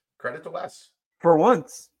defense. Credit to Wes. For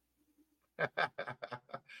once.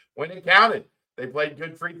 When it counted, they played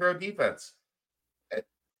good free throw defense.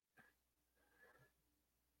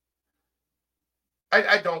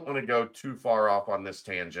 I don't want to go too far off on this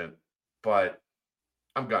tangent, but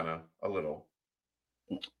I'm gonna a little.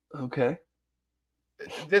 Okay.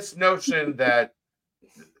 This notion that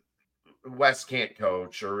Wes can't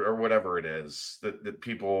coach or whatever it is, that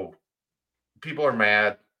people are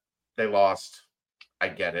mad. They lost. I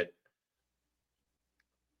get it.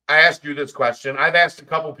 I asked you this question. I've asked a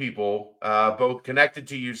couple people, both connected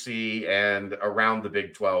to UC and around the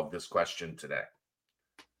Big 12, this question today.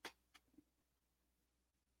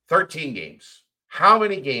 13 games. How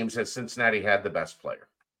many games has Cincinnati had the best player?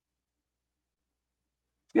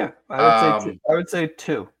 Yeah, I would say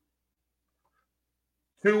 2.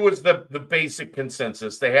 2 was the basic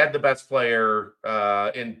consensus. They had the best player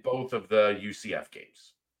in both of the UCF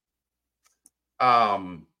games.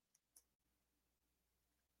 I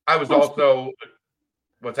was also,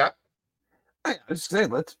 what's that? I was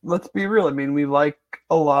saying, let's be real. I mean, we like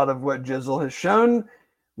a lot of what Jizzle has shown.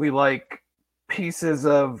 We like pieces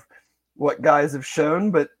of what guys have shown,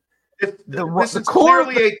 but this is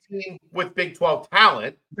clearly a team with Big 12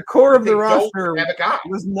 talent. The core of the roster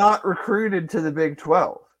was not recruited to the Big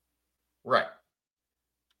 12. Right.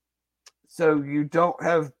 So you don't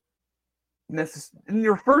have in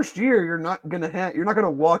your first year, you're not gonna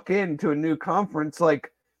walk into a new conference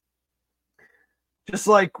just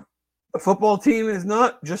like a football team is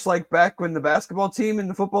not, just like back when the basketball team and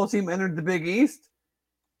the football team entered the Big East.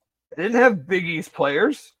 They didn't have Big East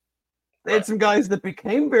players. They had some guys that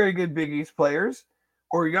became very good Big East players,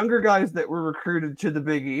 or younger guys that were recruited to the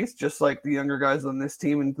Big East, just like the younger guys on this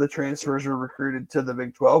team and the transfers were recruited to the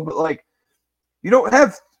Big 12. But you don't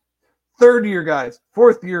have third-year guys,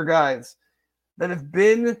 fourth-year guys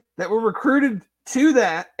that were recruited to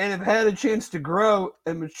that and have had a chance to grow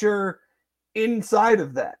and mature inside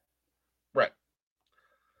of that. Right.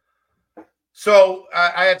 So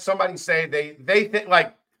I had somebody say they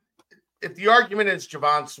think if the argument is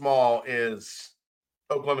Javon Small is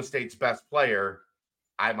Oklahoma State's best player,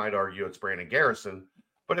 I might argue it's Brandon Garrison.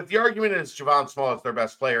 But if the argument is Javon Small is their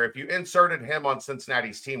best player, if you inserted him on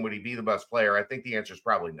Cincinnati's team, would he be the best player? I think the answer is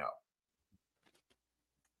probably no.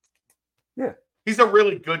 Yeah. He's a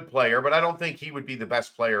really good player, but I don't think he would be the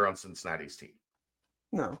best player on Cincinnati's team.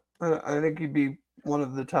 No, I think he'd be one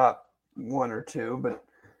of the top 1 or 2. But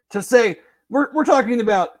to say we're talking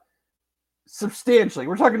about substantially,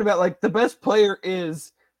 we're talking about the best player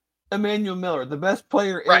is Emmanuel Miller, the best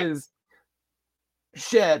player is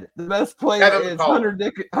Shed, the best player Kevin is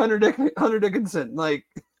McCullough. Hunter Dickinson,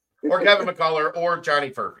 or Kevin McCullough or Johnny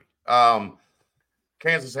Furphy.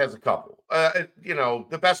 Kansas has a couple.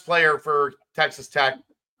 The best player for Texas Tech,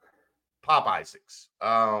 Pop Isaacs.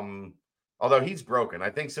 Although he's broken. I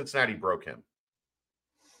think Cincinnati broke him.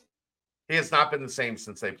 He has not been the same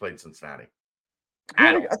since they played Cincinnati.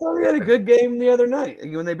 I thought he had a good game the other night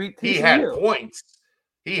when they beat TCU. He had points.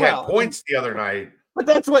 He had points the other night.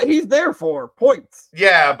 But that's what he's there for, points.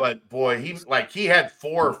 Yeah, but boy, he had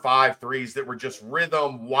 4 or 5 threes that were just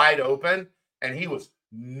rhythm wide open, and he was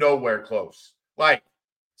nowhere close. Like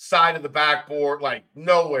side of the backboard, like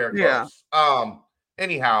nowhere Yeah. close.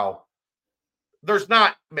 Anyhow, there's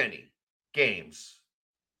not many games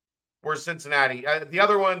where Cincinnati, the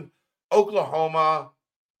other one, Oklahoma,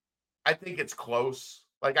 I think it's close.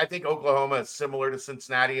 Like I think Oklahoma is similar to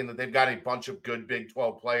Cincinnati in that they've got a bunch of good Big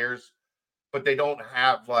 12 players, but they don't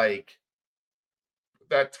have like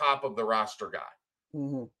that top of the roster guy.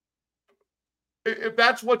 Mm-hmm. If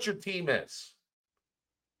that's what your team is,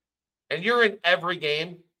 and you're in every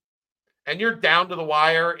game, and you're down to the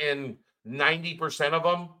wire in 90% of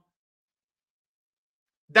them,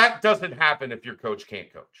 that doesn't happen if your coach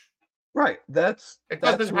can't coach. Right. That's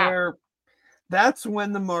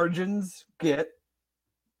when the margins get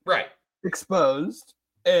right exposed.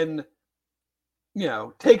 And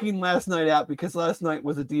taking last night out because last night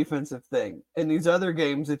was a defensive thing. In these other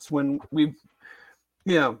games, it's when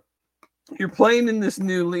you're playing in this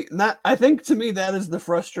new league. I think to me that is the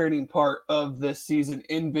frustrating part of this season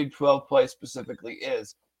in Big 12 play specifically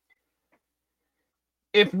is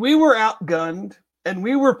if we were outgunned and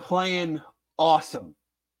we were playing awesome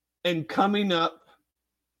and coming up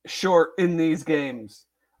short in these games,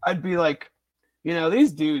 I'd be like,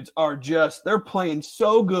 these dudes are they're playing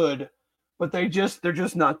so good, but they're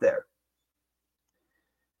just not there.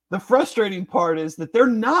 The frustrating part is that they're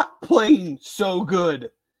not playing so good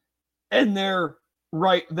and they're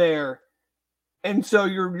right there. And so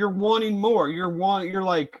you're wanting more. You're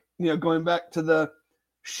like, going back to the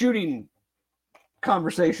shooting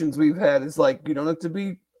conversations we've had, is like, you don't have to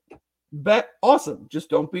be awesome. Just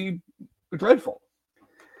don't be dreadful.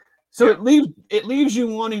 So yeah. it leaves you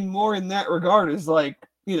wanting more in that regard. Is like,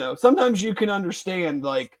 sometimes you can understand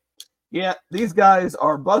like, yeah, these guys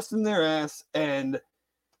are busting their ass and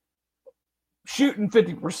shooting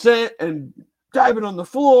 50% and diving on the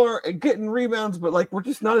floor and getting rebounds, but like we're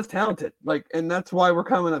just not as talented. Like, and that's why we're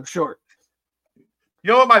coming up short.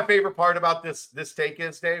 You know what my favorite part about this take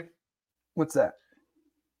is, Dave? What's that?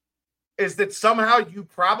 Is that somehow you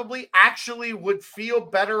probably actually would feel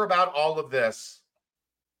better about all of this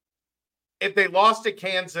if they lost to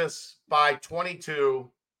Kansas by 22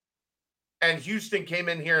 and Houston came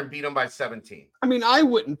in here and beat them by 17. I mean, I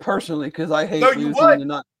wouldn't personally because I hate losing.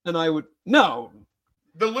 And I would no.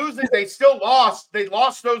 The losing, they still lost. They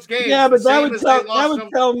lost those games. Yeah, but that would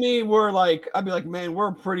tell me I'd be like, man,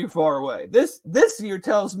 we're pretty far away. This year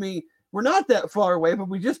tells me we're not that far away, but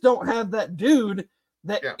we just don't have that dude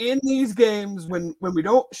that in these games when we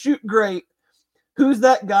don't shoot great, who's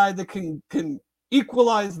that guy that can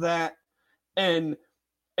equalize that and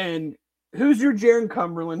who's your Jaron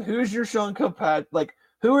Cumberland? Who's your Sean Kilpat? Like,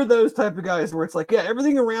 who are those type of guys where it's like, yeah,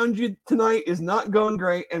 everything around you tonight is not going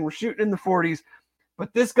great and we're shooting in the 40s,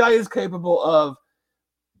 but this guy is capable of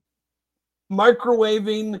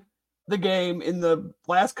microwaving the game in the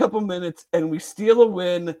last couple minutes and we steal a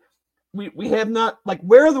win. We have not, like,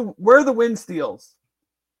 where are the win steals?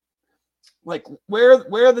 Like, where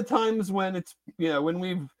are the times when it's,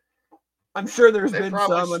 when I'm sure there's been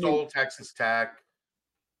some. Stole Texas Tech.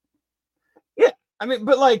 Yeah, I mean,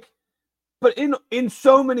 but in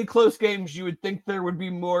so many close games, you would think there would be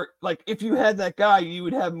more. Like, if you had that guy, you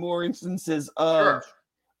would have more instances of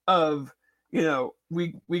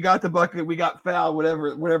we got the bucket, we got fouled,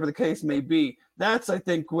 whatever the case may be. That's, I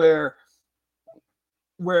think, where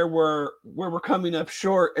we're coming up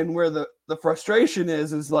short, and where the frustration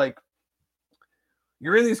is like,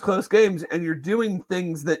 you're in these close games and you're doing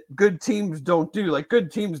things that good teams don't do. Like,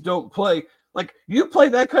 good teams don't play. Like, you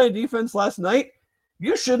played that kind of defense last night,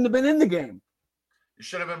 you shouldn't have been in the game. You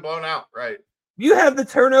should have been blown out, right? You have the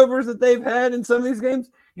turnovers that they've had in some of these games,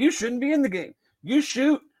 you shouldn't be in the game. You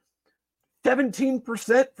shoot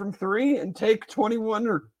 17% from three and take 21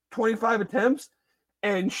 or 25 attempts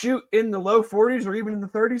and shoot in the low 40s or even in the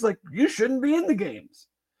 30s. Like, you shouldn't be in the games.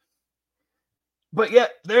 But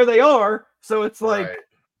yet, there they are. So it's like,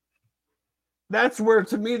 That's where,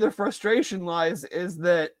 to me, the frustration lies, is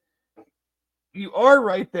that you are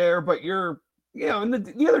right there, but you're, and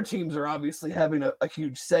the other teams are obviously having a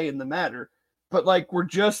huge say in the matter. But, like, we're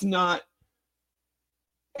just not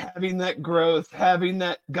having that growth, having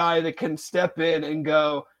that guy that can step in and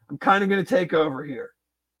go, I'm kind of going to take over here.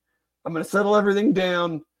 I'm going to settle everything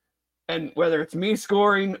down. And whether it's me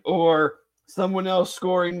scoring or someone else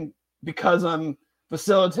scoring because I'm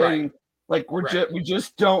facilitating, like, we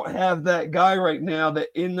just don't have that guy right now that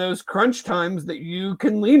in those crunch times that you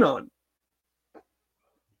can lean on.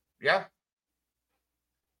 Yeah.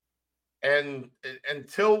 And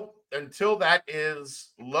until that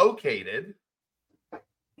is located,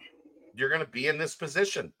 you're going to be in this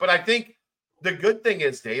position. But I think the good thing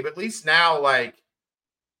is, Dave, at least now, like,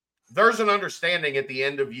 there's an understanding at the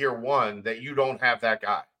end of year one that you don't have that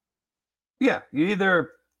guy. Yeah, you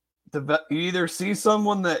either see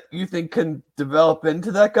someone that you think can develop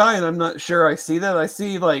into that guy, and I'm not sure I see that. I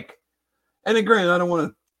see, like, and granted, I don't want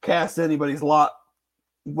to cast anybody's lot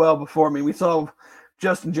well before me. We saw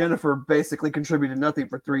Justin Jennifer basically contributed nothing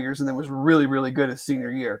for 3 years and then was really, really good his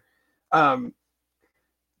senior year.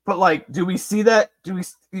 But, like, do we see that?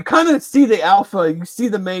 You kind of see the alpha, you see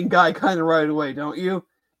the main guy kind of right away, don't you?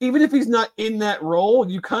 Even if he's not in that role,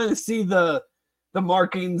 you kind of see the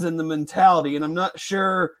markings and the mentality. And I'm not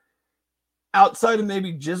sure, outside of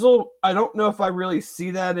maybe Jizzle, I don't know if I really see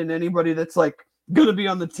that in anybody that's, like, going to be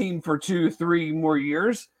on the team for 2-3 more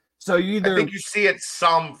years. So I think you see it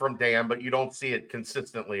some from Dan, but you don't see it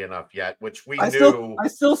consistently enough yet, which I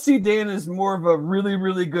still see Dan as more of a really,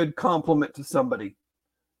 really good compliment to somebody.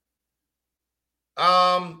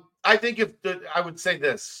 I think I would say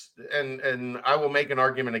this, and I will make an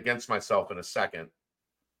argument against myself in a second.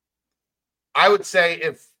 I would say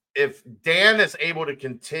if Dan is able to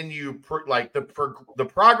continue the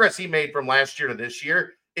progress he made from last year to this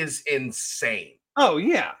year is insane. Oh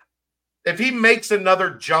yeah. If he makes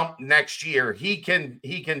another jump next year, he can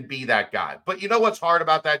be that guy. But you know what's hard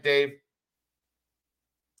about that, Dave?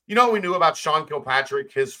 You know what we knew about Sean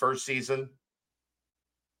Kilpatrick his first season?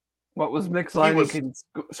 What was Mick's line? He can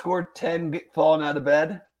score 10 falling out of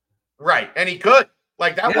bed? Right, and he could.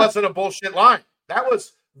 Like, that wasn't a bullshit line. That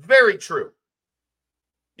was very true.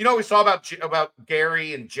 You know what we saw about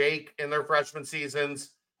Gary and Jake in their freshman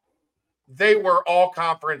seasons? They were all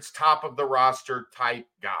conference top of the roster type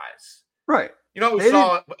guys. Right. You know what we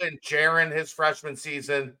saw in Jaron his freshman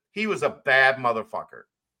season? He was a bad motherfucker.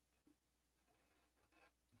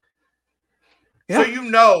 Yeah. So you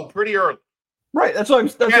know pretty early. Right. That's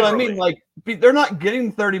what I mean. Like, they're not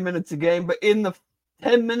getting 30 minutes a game, but in the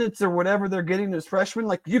 10 minutes or whatever they're getting as freshmen,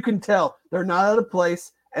 like, you can tell they're not out of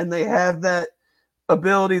place and they have that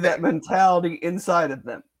ability, that mentality inside of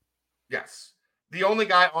them. Yes. The only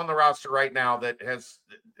guy on the roster right now that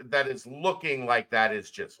is looking like that is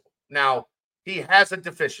Jizzle. Now, he has a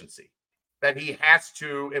deficiency that he has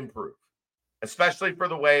to improve, especially for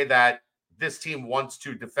the way that this team wants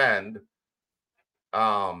to defend.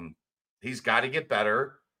 He's got to get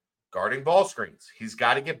better guarding ball screens. He's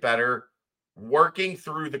got to get better working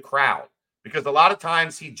through the crowd, because a lot of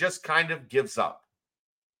times he just kind of gives up.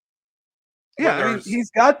 Yeah, I mean,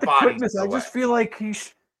 he's got the quickness. I just feel like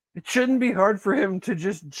it shouldn't be hard for him to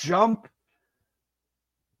just jump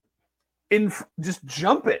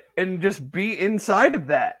it and just be inside of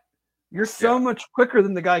that. You're so much quicker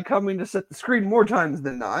than the guy coming to set the screen more times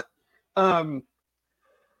than not.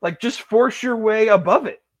 Like, just force your way above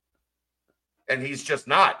it. And he's just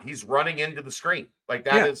not. He's running into the screen. Like,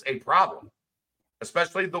 that is a problem,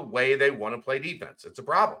 especially the way they want to play defense. It's a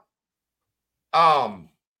problem.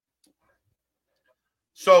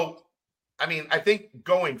 So, I mean, I think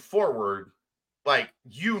going forward, like,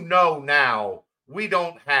 now we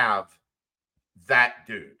don't have that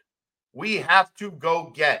dude. We have to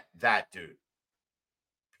go get that dude.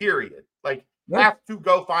 Period. Like, have to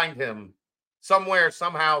go find him somewhere,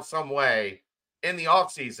 somehow, some way in the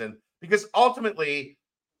offseason, because ultimately,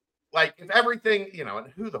 like, if everything,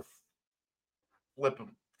 and who the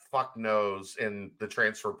fuck knows in the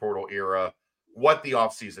transfer portal era what the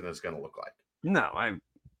offseason is going to look like. No,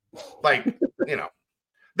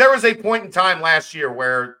 there was a point in time last year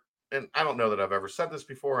where, and I don't know that I've ever said this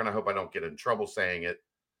before, and I hope I don't get in trouble saying it.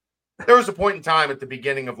 There was a point in time at the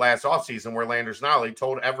beginning of last offseason where Landers Nolly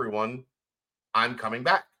told everyone, I'm coming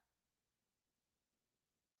back.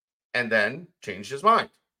 And then changed his mind.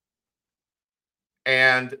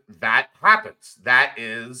 And that happens. That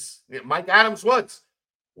is Mike Adams-Woods.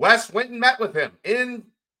 Wes went and met with him in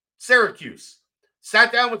Syracuse,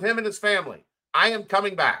 sat down with him and his family. I am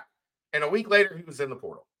coming back. And a week later, he was in the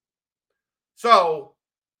portal. So,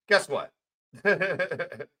 guess what?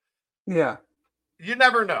 Yeah. You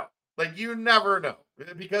never know. Like, you never know.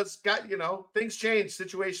 Because, things change.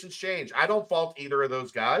 Situations change. I don't fault either of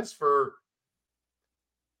those guys for,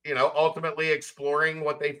 ultimately exploring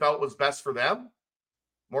what they felt was best for them.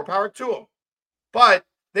 More power to them. But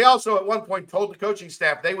they also, at one point, told the coaching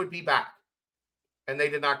staff they would be back. And they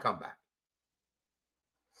did not come back.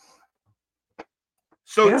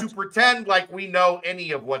 So to pretend like we know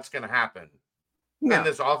any of what's going to happen in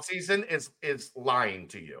this offseason is lying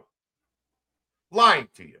to you. Lying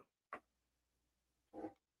to you.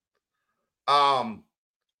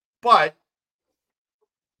 But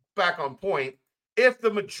back on point, if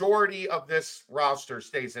the majority of this roster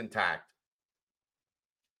stays intact,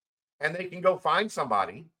 and they can go find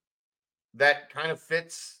somebody that kind of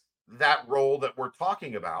fits that role that we're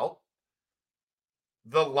talking about,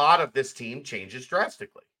 the lot of this team changes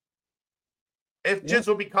drastically. If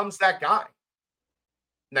Jizzle becomes that guy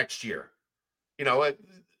next year,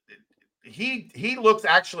 he looks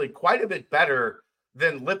actually quite a bit better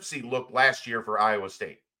than Lipsy looked last year for Iowa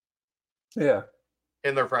State. Yeah.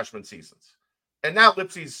 In their freshman seasons. And now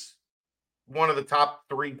Lipsy's one of the top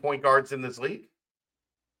 3 point guards in this league.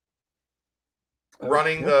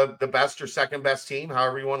 Running the best or second best team,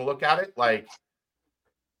 however you want to look at it. Like,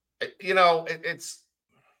 it's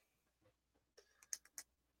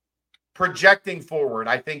projecting forward.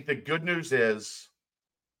 I think the good news is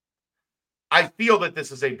I feel that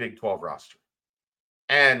this is a Big 12 roster.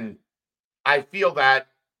 And I feel that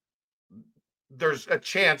there's a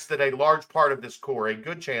chance that a large part of this core, a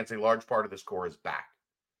good chance a large part of this core is back.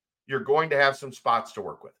 You're going to have some spots to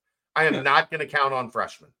work with. I am not going to count on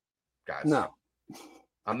freshmen, guys. No.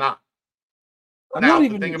 I'm not. I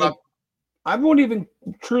won't even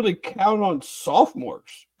truly count on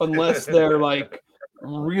sophomores unless they're like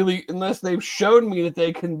unless they've shown me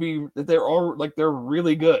that they're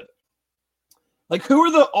really good. Like, who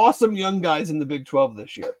are the awesome young guys in the Big 12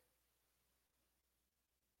 this year?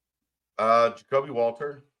 Jacoby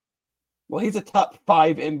Walter. Well, he's a top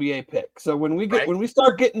 5 NBA pick. So when we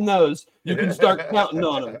start getting those, you can start counting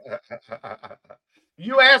on them.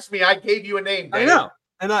 You asked me, I gave you a name, Dave. I know.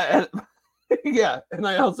 And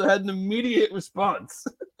I also had an immediate response.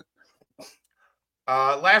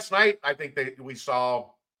 Last night, I think we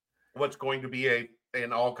saw what's going to be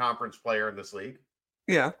an all-conference player in this league.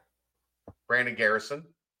 Yeah. Brandon Garrison.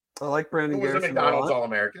 I like Brandon Garrison. Who was a McDonald's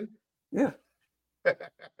All-American. Yeah. But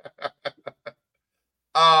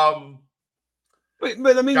I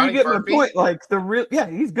mean, Johnny, you get Murphy. My point. Like,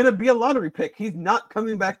 he's going to be a lottery pick. He's not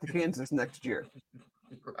coming back to Kansas next year.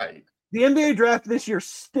 Right. The NBA draft this year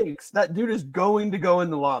stinks. That dude is going to go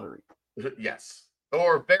in the lottery. Yes.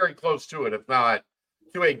 Or very close to it, if not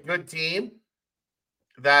to a good team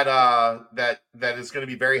that is going to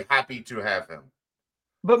be very happy to have him.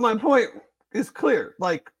 But my point is clear.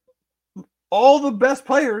 Like, all the best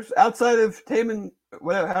players outside of Taman,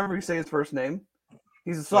 however you say his first name,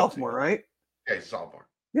 he's a sophomore, right? Yeah, he's a sophomore.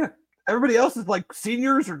 Yeah. Everybody else is like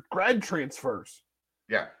seniors or grad transfers.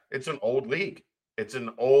 Yeah. It's an old league. It's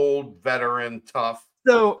an old, veteran, tough.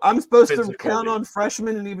 So I'm supposed to count on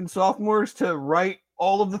freshmen and even sophomores to write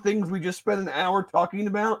all of the things we just spent an hour talking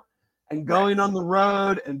about and going on the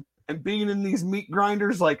road and being in these meat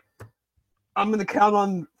grinders. Like, I'm going to count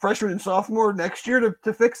on freshman and sophomore next year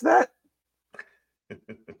to fix that.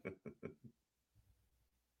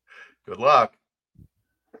 Good luck.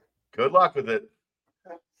 Good luck with it.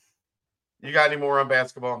 You got any more on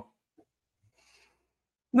basketball?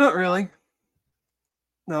 Not really.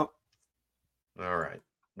 No. All right.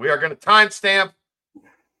 We are going to timestamp.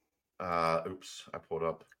 Oops, I pulled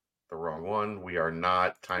up the wrong one. We are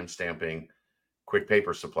not timestamping Quick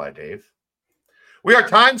Paper Supply, Dave. We are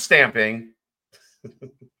timestamping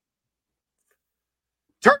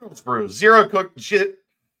Turtles Brew Zero Cook shit.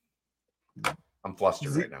 I'm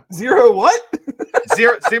flustered right now. Zero what?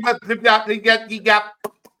 Zero. You got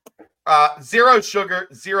zero sugar,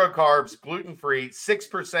 zero carbs, gluten-free,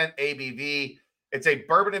 6% ABV. It's a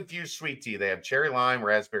bourbon-infused sweet tea. They have cherry lime,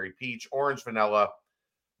 raspberry peach, orange vanilla,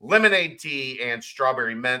 lemonade tea, and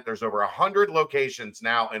strawberry mint. There's over 100 locations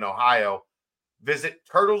now in Ohio. Visit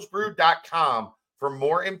turtlesbrew.com for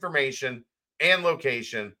more information and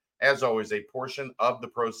location. As always, a portion of the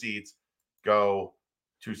proceeds go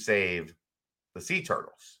to save the sea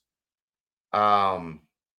turtles.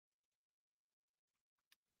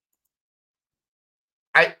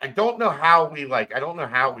 I don't know how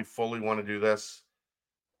we fully want to do this,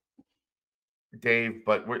 Dave,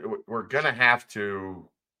 but we're gonna have to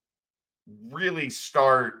really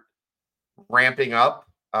start ramping up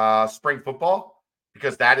spring football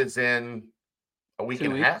because that is in a week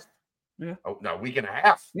and a half. Yeah. Oh no, a week and a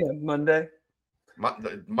half. Yeah, Monday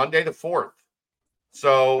the 4th.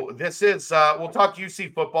 So this is we'll talk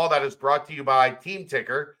UC football. That is brought to you by Team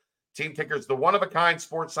Ticker. Team Ticker is the one-of-a-kind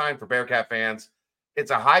sports sign for Bearcat fans.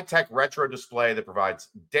 It's a high-tech retro display that provides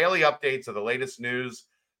daily updates of the latest news,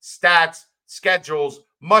 stats, schedules,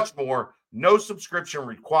 much more. No subscription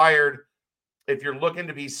required. If you're looking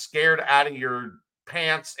to be scared out of your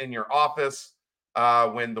pants in your office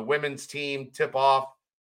when the women's team tip off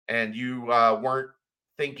and you weren't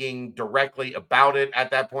thinking directly about it at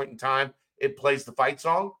that point in time, it plays the fight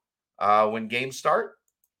song when games start.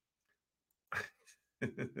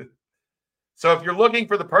 So if you're looking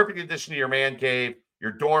for the perfect addition to your man cave,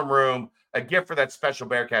 your dorm room, a gift for that special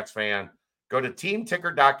Bearcats fan, go to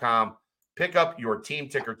teamticker.com Pick up your team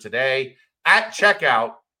ticker today at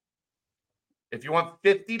checkout. If you want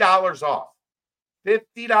 $50 off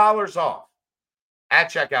at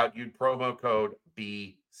checkout, use promo code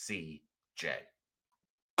BCJ.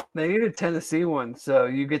 They need a Tennessee one, so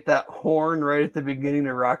you get that horn right at the beginning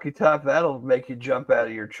of Rocky Top. That'll make you jump out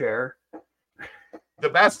of your chair. The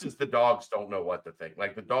best is the dogs don't know what to think.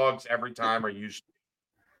 Like the dogs every time are usually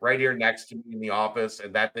right here next to me in the office,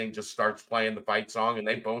 and that thing just starts playing the fight song, and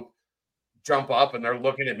they both jump up and they're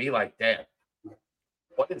looking at me like, Dad,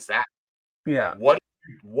 what is that? Yeah.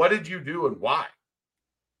 What did you do and why?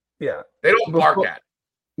 Yeah. They don't bark at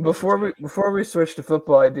it. Before we switch to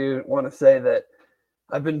football, I do want to say that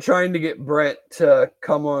I've been trying to get Brett to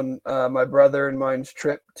come on my brother and mine's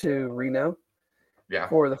trip to Reno. Yeah.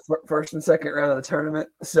 For the first and second round of the tournament.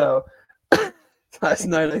 So last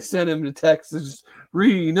night I sent him a text, just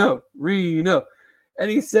Reno. And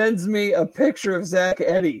he sends me a picture of Zach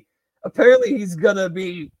Edey. Apparently he's going to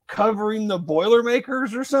be covering the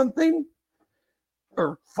Boilermakers or something.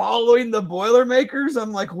 Or following the Boilermakers.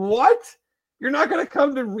 I'm like, what? You're not going to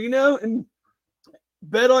come to Reno and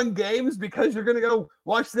bet on games because you're going to go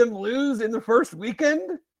watch them lose in the first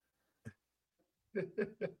weekend?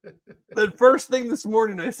 The first thing this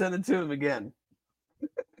morning, I sent it to him again.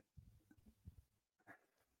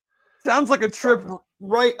 Sounds like a trip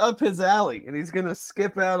right up his alley, and he's going to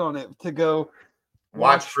skip out on it to go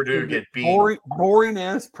watch Purdue get beat. Boring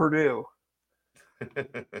ass Purdue.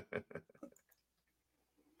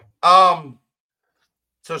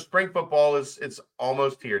 So spring football it's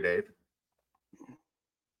almost here, Dave.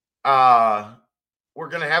 We're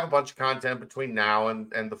going to have a bunch of content between now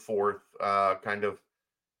and the 4th, kind of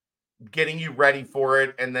getting you ready for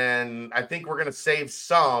it. And then I think we're going to save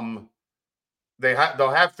some.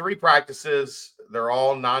 They'll have 3 practices. They're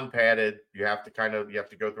all non-padded. You have to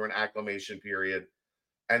go through an acclimation period.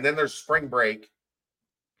 And then there's spring break.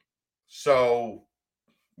 So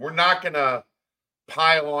we're not going to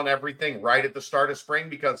pile on everything right at the start of spring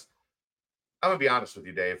because I'm going to be honest with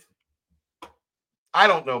you, Dave. I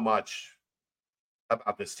don't know much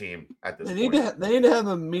about this team at this point. They need to have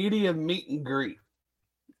a media meet and greet.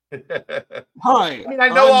 Hi. I mean, I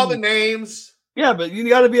know all the names. Yeah, but you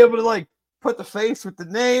got to be able to put the face with the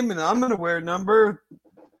name, and I'm going to wear number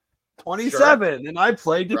 27, and I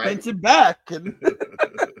play defensive back. And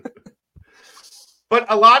but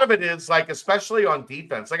a lot of it is especially on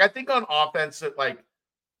defense. I think on offense, if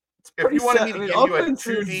you wanted me to give you a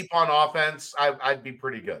 2 deep on offense, I'd be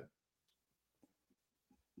pretty good.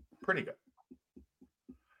 Pretty good.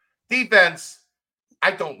 Defense,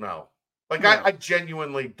 I don't know. I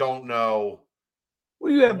genuinely don't know.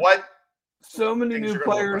 Well, you have so many new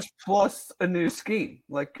players plus a new scheme.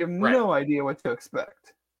 You have no idea what to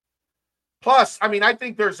expect. Plus, I mean, I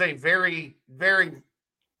think there's a very, very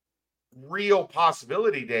real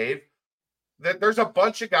possibility, Dave, that there's a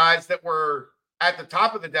bunch of guys that were at the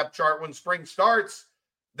top of the depth chart when spring starts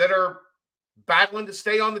that are battling to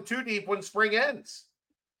stay on the 2 deep when spring ends.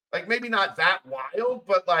 Maybe not that wild,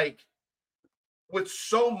 but with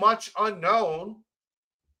so much unknown,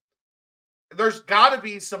 there's got to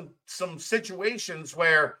be some situations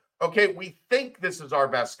where, okay, we think this is our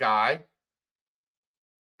best guy,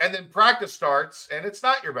 and then practice starts, and it's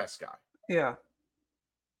not your best guy. Yeah.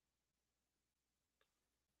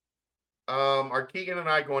 Are Keegan and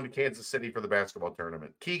I going to Kansas City for the basketball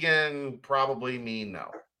tournament? Keegan, probably me,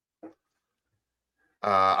 no.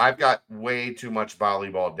 I've got way too much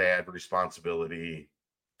volleyball dad responsibility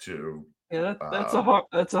to. Yeah,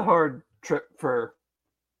 that's a hard trip for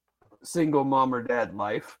single mom or dad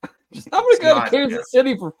life. I'm going to go to Kansas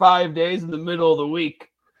City for 5 days in the middle of the week.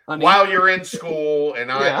 While you're in school,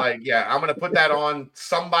 and I'm going to put that on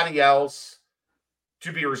somebody else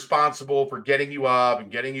to be responsible for getting you up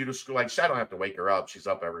and getting you to school. I don't have to wake her up. She's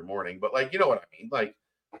up every morning. But, you know what I mean?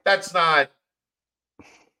 That's not...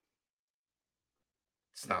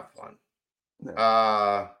 It's not fun.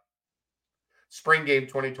 No. Spring game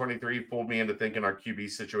 2023 fooled me into thinking our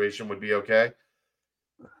QB situation would be okay.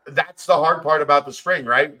 That's the hard part about the spring,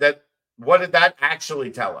 right? What did that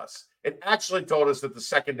actually tell us? It actually told us that the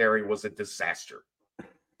secondary was a disaster.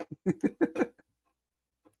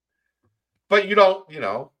 But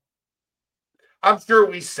I'm sure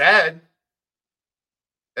we said,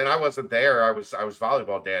 and I wasn't there. I was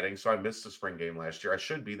volleyball dadding, so I missed the spring game last year. I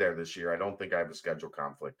should be there this year. I don't think I have a schedule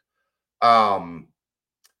conflict. But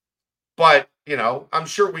I'm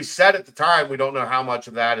sure we said at the time, we don't know how much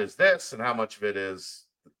of that is this and how much of it is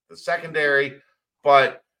the secondary.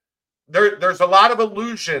 But there's a lot of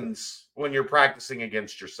illusions when you're practicing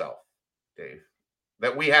against yourself, Dave,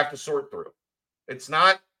 that we have to sort through. It's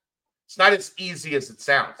not It's not as easy as it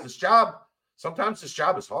sounds. Sometimes this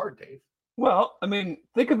job is hard, Dave. Well, I mean,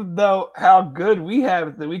 think of though how good we have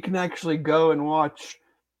it that we can actually go and watch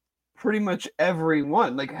pretty much every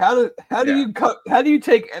one. Like how do you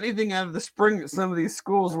take anything out of the spring at some of these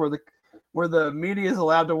schools where the media is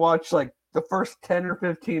allowed to watch like the first 10 or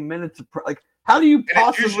 15 minutes of like how do you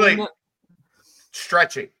possibly it's usually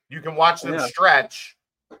stretching? You can watch them stretch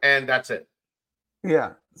and that's it.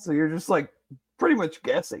 Yeah. So you're just like pretty much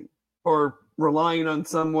guessing or relying on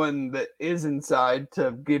someone that is inside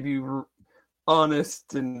to give you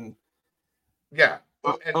honest and and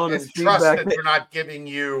trust that they're not giving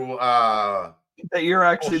you that you're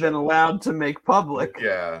actually then allowed to make public.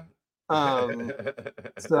 Yeah.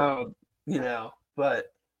 So,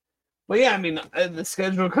 but yeah, I mean, the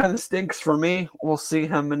schedule kind of stinks for me. We'll see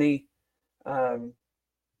how many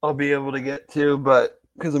I'll be able to get to, but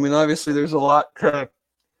because I mean, obviously, there's a lot to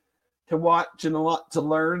watch and a lot to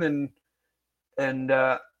learn, and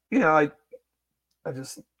I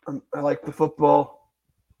like the football.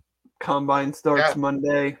 Combine starts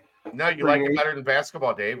Monday. No, you like it better than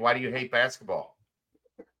basketball, Dave. Why do you hate basketball?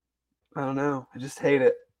 I don't know. I just hate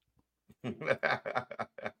it.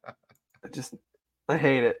 I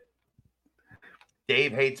hate it.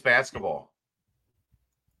 Dave hates basketball.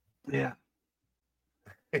 Yeah.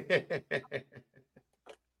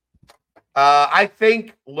 I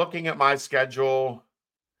think looking at my schedule,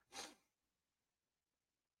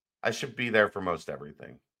 I should be there for most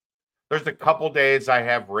everything. There's a couple days I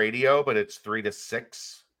have radio, but it's 3 to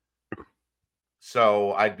 6.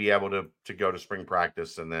 So I'd be able to go to spring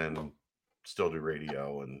practice and then still do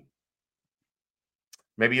radio. And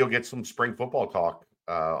maybe you'll get some spring football talk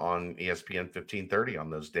on ESPN 1530 on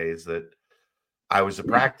those days that I was at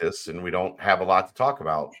practice, and we don't have a lot to talk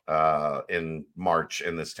about in March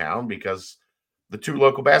in this town because the two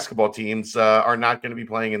local basketball teams are not going to be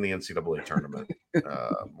playing in the NCAA tournament,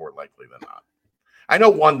 more likely than not. I know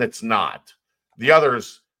one that's not. The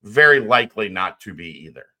other's very likely not to be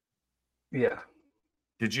either. Yeah.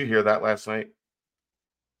 Did you hear that last night?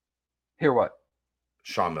 Hear what?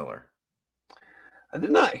 Sean Miller. I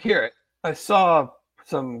did not hear it. I saw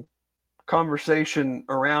some conversation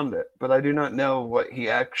around it, but I do not know what he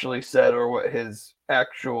actually said or what his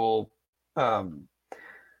actual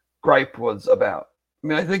gripe was about. I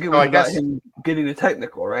mean, I think it was about him getting a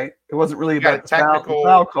technical, right? It wasn't really about the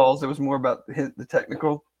foul calls. It was more about the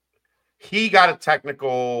technical. He got a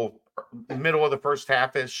technical middle of the first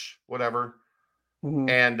half-ish, whatever,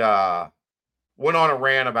 and went on a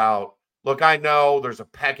rant about, look, I know there's a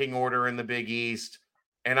pecking order in the Big East,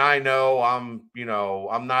 and I know I'm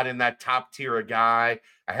not in that top tier of guy.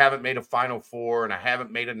 I haven't made a Final Four, and I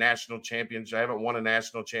haven't made a national championship. I haven't won a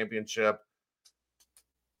national championship.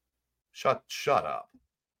 Shut up.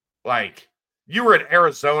 Like, you were at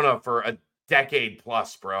Arizona for a decade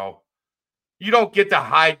plus, bro. You don't get to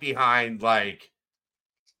hide behind like,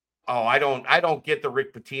 oh, I don't get the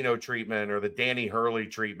Rick Pitino treatment or the Danny Hurley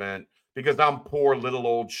treatment because I'm poor little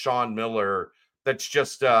old Sean Miller that's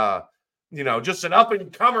just just an up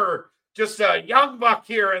and comer, just a young buck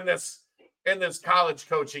here in this college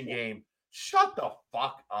coaching game. Shut the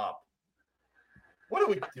fuck up. What are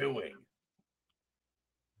we doing?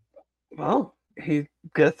 Well, I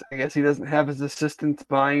guess he doesn't have his assistants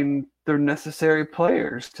buying their necessary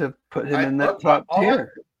players to put him in that top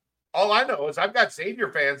tier. All I know is I've got Xavier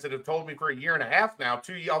fans that have told me for a year and a half now,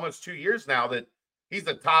 almost 2 years now, that he's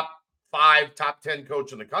the top 5, top 10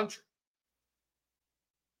 coach in the country.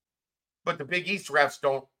 But the Big East refs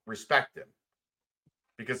don't respect him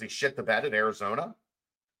because he shit the bed at Arizona.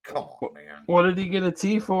 Come on, man. What did he get a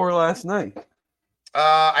T for last night?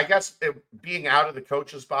 I guess being out of the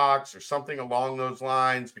coach's box or something along those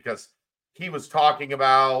lines, because he was talking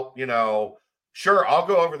about, sure, I'll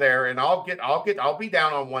go over there and I'll be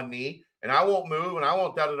down on one knee and I won't move and I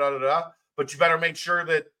won't da-da-da-da-da. But you better make sure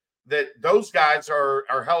that those guys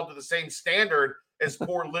are held to the same standard as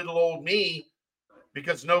poor little old me,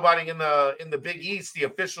 because nobody in the Big East, the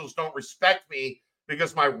officials don't respect me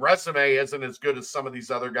because my resume isn't as good as some of these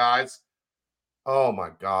other guys. Oh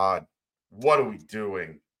my God. What are we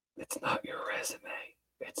doing? It's not your resume.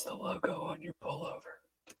 It's the logo on your pullover.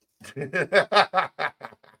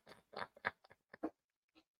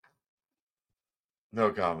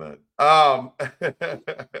 No comment.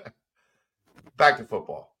 Back to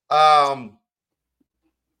football. I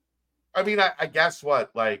mean, I guess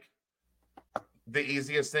what, like, the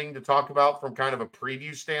easiest thing to talk about from kind of a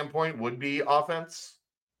preview standpoint would be offense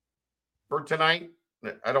for tonight.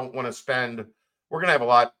 I don't want to spend... We're going to have a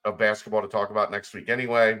lot of basketball to talk about next week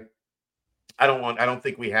anyway. I don't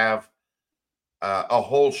think we have a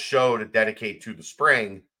whole show to dedicate to the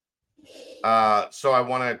spring. So I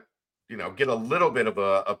want to, get a little bit of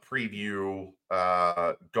a preview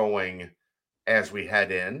going as we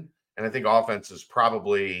head in. And I think offense is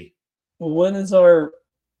probably Well, when's our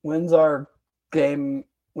game?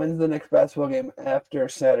 When's the next basketball game after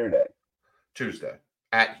Saturday? Tuesday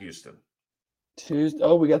at Houston. Tuesday.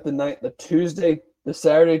 Oh, we got the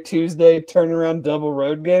Saturday, Tuesday turnaround double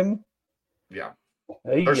road game. Yeah.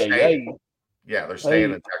 Ay, They're ay, staying. ay. Yeah, they're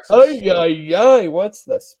staying in Texas. Ay, ay, ay. What's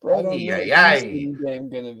the spread on Ay, that ay, ay. Houston game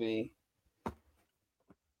gonna be?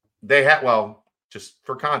 They just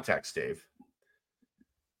for context, Dave,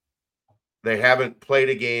 they haven't played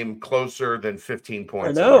a game closer than 15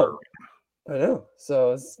 points. I know.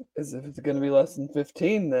 So if it's going to be less than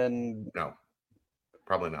 15, then no,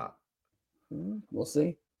 probably not. We'll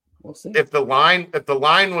see. If the line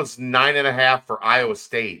was 9.5 for Iowa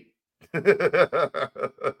State,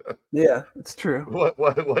 yeah, it's true.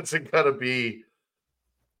 What's it gonna be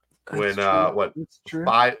when It's true.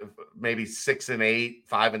 5, maybe 6 and 8,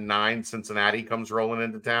 5 and 9 Cincinnati comes rolling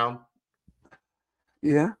into town?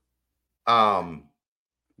 Yeah.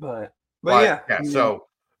 But yeah. So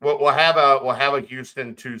we'll have a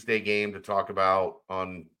Houston Tuesday game to talk about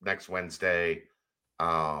on next Wednesday.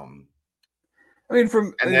 Then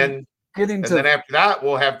after that,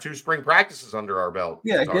 we'll have 2 spring practices under our belt.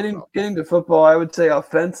 Yeah, getting to football, I would say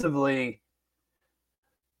offensively,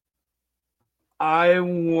 I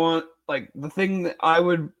want the thing that I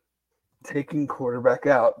would taking quarterback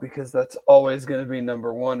out, because that's always going to be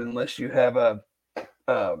number one unless you have a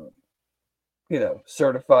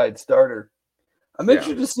certified starter. I'm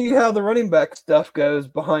interested to see how the running back stuff goes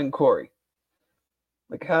behind Corey.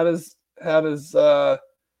 How does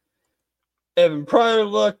Evan Pryor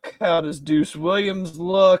look? How does Deuce Williams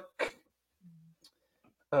look?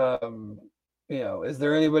 Is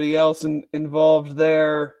there anybody else involved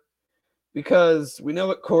there? Because we know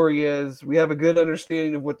what Corey is. We have a good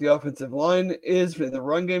understanding of what the offensive line is from the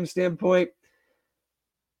run game standpoint.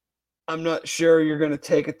 I'm not sure you're going to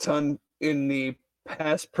take a ton in the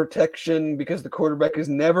pass protection, because the quarterback is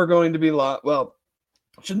never going to be well,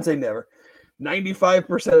 I shouldn't say never.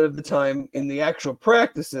 95% of the time in the actual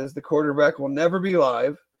practices, the quarterback will never be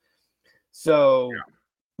live. So,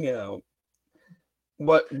 how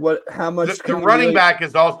much the running back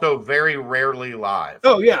is also very rarely live.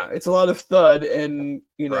 Oh yeah, it's a lot of thud and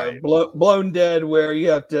blown dead, where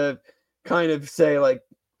you have to kind of say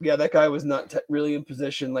that guy was not really in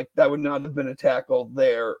position. That would not have been a tackle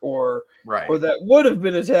there, or that would have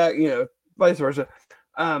been a tackle, vice versa.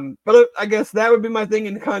 But I guess that would be my thing,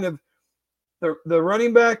 in kind of the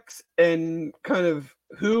running backs, and kind of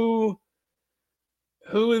who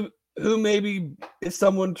maybe is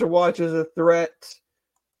someone to watch as a threat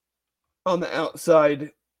on the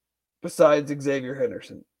outside besides Xavier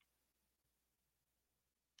Henderson.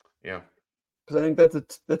 Yeah, because I think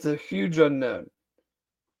that's a huge unknown.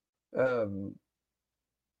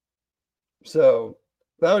 So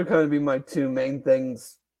that would kind of be my 2 main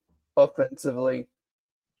things offensively.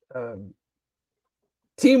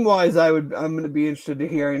 Team-wise, I'm going to be interested in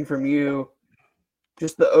hearing from you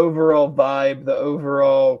just the overall vibe, the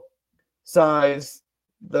overall size,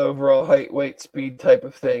 the overall height, weight, speed type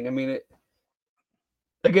of thing.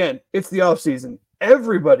 Again, it's the off season.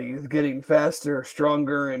 Everybody is getting faster,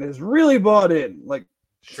 stronger, and is really bought in.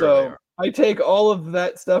 So I take all of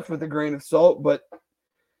that stuff with a grain of salt, but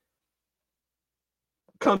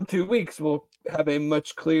come 2 weeks, we'll have a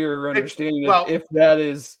much clearer understanding of if that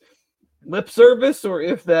is lip service or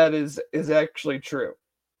if that is actually true.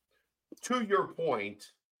 To your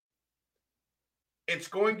point, it's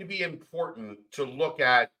going to be important to look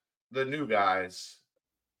at the new guys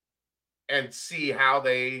and see how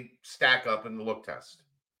they stack up in the look test.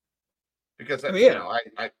 Because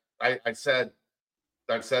I've said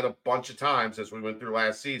a bunch of times as we went through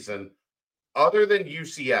last season, other than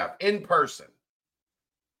UCF in person,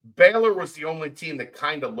 Baylor was the only team that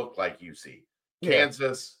kind of looked like UC.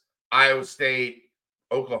 Kansas, Iowa State,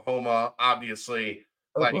 Oklahoma, obviously.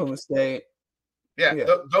 Oklahoma State.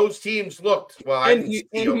 Those teams looked well. I didn't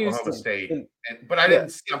see Oklahoma State, but I didn't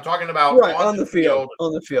see. I'm talking about on the field,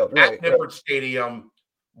 at Nippert Stadium,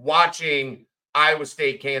 watching Iowa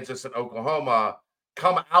State, Kansas, and Oklahoma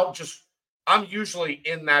come out. I'm usually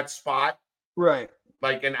in that spot, right?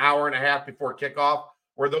 An hour and a half before kickoff,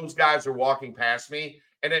 where those guys are walking past me,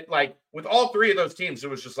 and it with all 3 of those teams, it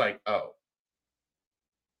was just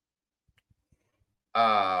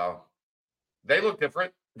they look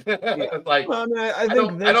different. I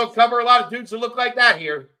don't cover a lot of dudes who look like that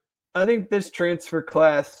here. I think this transfer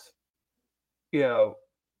class, would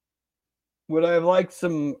I have liked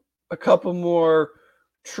a couple more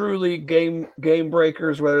truly game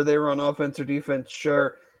breakers, whether they were on offense or defense,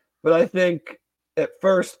 sure. But I think at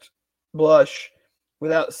first blush,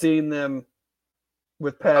 without seeing them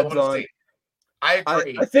with pads on, I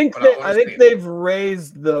agree. I think they've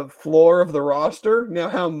raised the floor of the roster. Now,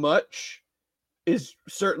 how much is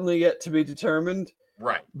certainly yet to be determined.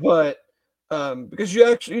 Right. But because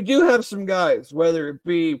you do have some guys, whether it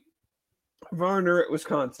be Varner at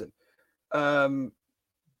Wisconsin, the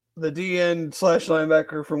DN /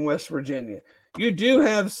 linebacker from West Virginia. You do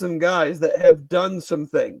have some guys that have done some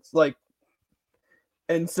things,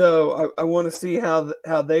 and so I want to see how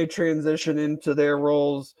they transition into their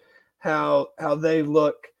roles, how they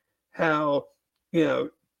look, how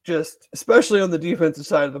just especially on the defensive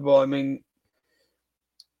side of the ball. I mean,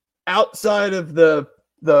 outside of the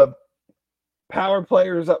power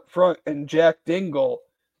players up front and Jack Dingle,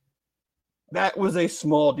 that was a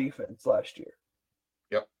small defense last year.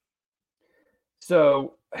 Yep.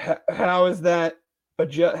 So how is that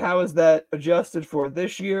adjusted for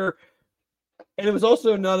this year? And it was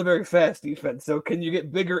also not a very fast defense. So can you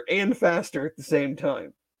get bigger and faster at the same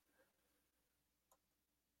time?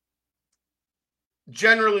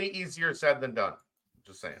 Generally easier said than done.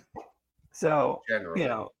 Just saying. So,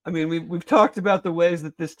 I mean, we've talked about the ways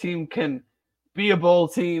that this team can be a bowl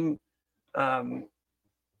team.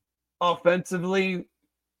 Offensively,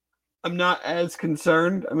 I'm not as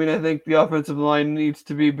concerned. I mean, I think the offensive line needs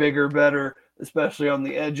to be bigger, better, especially on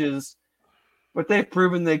the edges. But they've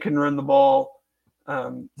proven they can run the ball.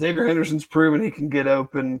 Xavier Henderson's proven he can get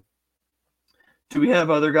open. Do we have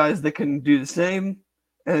other guys that can do the same?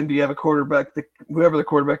 And do you have a quarterback that, whoever the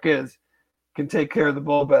quarterback is, can take care of the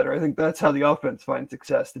ball better? I think that's how the offense finds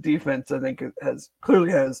success. The defense, I think,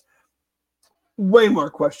 clearly has way more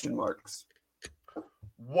question marks.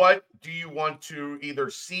 What do you want to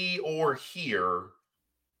either see or hear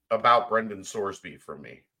about Brendan Sorsby from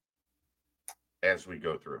me as we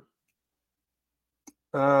go through?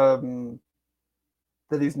 That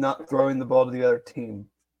he's not throwing the ball to the other team.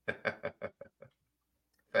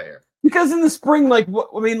 Fair. Because in the spring,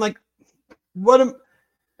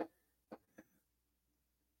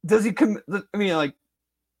 does he come? I mean,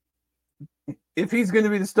 if he's going to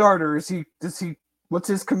be the starter, what's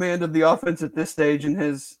his command of the offense at this stage in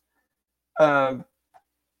his time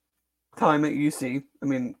at UC? I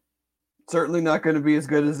mean, certainly not going to be as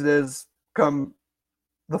good as it is come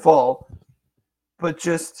the fall, but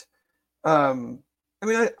just, I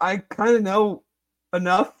mean, I kind of know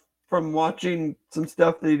enough from watching some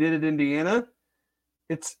stuff that he did at Indiana.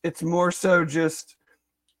 It's more so just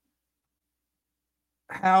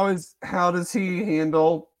how does he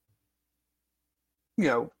handle,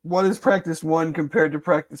 what is practice 1 compared to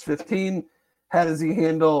practice 15? How does he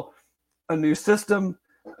handle a new system,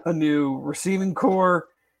 a new receiving core?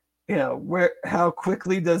 How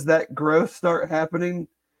quickly does that growth start happening?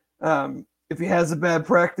 If he has a bad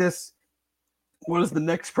practice, what does the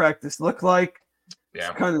next practice look like?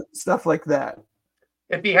 Yeah. Kind of stuff like that.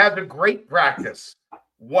 If he has a great practice,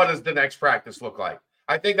 what does the next practice look like?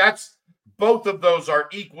 I think both of those are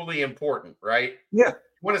equally important, right? Yeah. You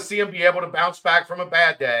want to see him be able to bounce back from a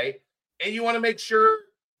bad day, and you want to make sure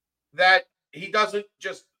that he doesn't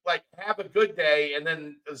just have a good day and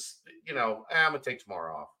then, I'm going to take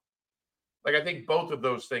tomorrow off. I think both of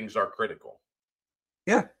those things are critical.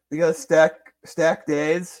 Yeah. You got to stack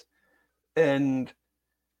days, and,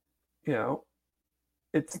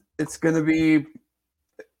 it's going to be,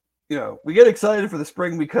 we get excited for the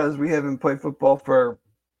spring because we haven't played football for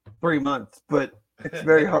 3 months, but it's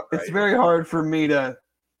very hard. Right. It's very hard for me to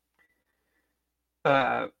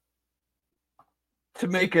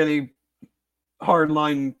make any hard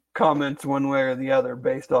line comments one way or the other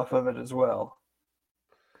based off of it as well.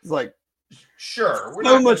 It's sure,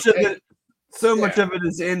 much of it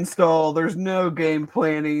is install. There's no game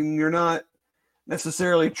planning. You're not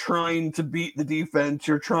necessarily trying to beat the defense.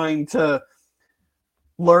 You're trying to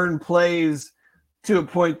learn plays to a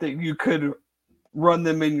point that you could run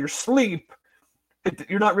them in your sleep.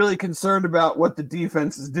 You're not really concerned about what the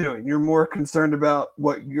defense is doing. You're more concerned about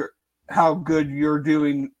how good you're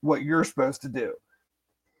doing what you're supposed to do.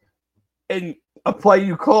 And a play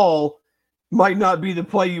you call might not be the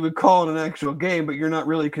play you would call in an actual game, but you're not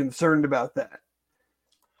really concerned about that.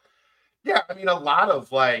 Yeah, I mean, a lot of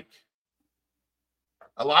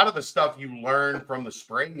the stuff you learn from the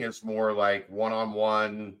spring is more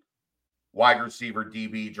one-on-one wide receiver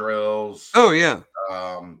DB drills. Oh yeah.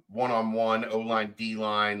 One-on-one O-line,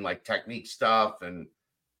 D-line, technique stuff. And,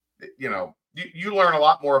 you learn a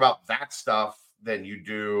lot more about that stuff than you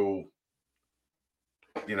do,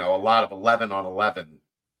 a lot of 11 on 11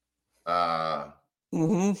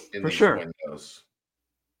 in for these sure windows.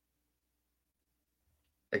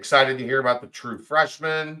 Excited to hear about the true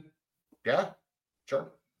freshmen. Yeah,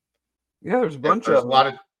 sure. Yeah, there's a If bunch there's of a them. lot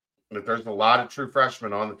of if there's a lot of true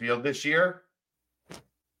freshmen on the field this year.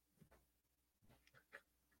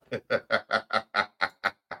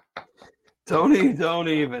 Don't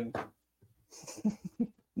even.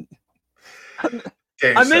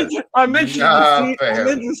 Dave I'm, says, I'm interested to nah, see. I'm fam.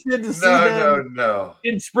 interested to see No, them no.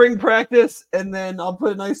 in spring practice, and then I'll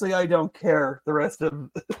put it nicely. I don't care the rest of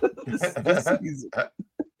this season.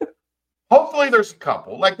 Hopefully, there's a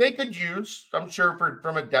couple. Like they could use. I'm sure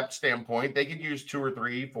from a depth standpoint, they could use 2 or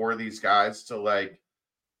 3, 4 of these guys to like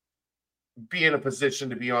be in a position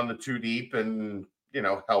to be on the 2 deep and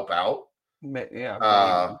help out.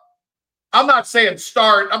 Yeah. I'm not saying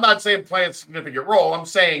start. I'm not saying play a significant role. I'm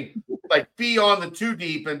saying like be on the 2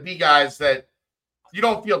 deep and be guys that you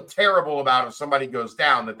don't feel terrible about if somebody goes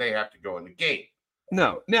down that they have to go in the game.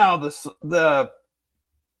 No. Now the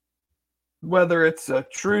whether it's a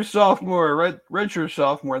true sophomore or redshirt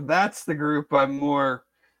sophomore, that's the group I'm more.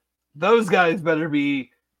 Those guys better be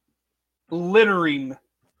littering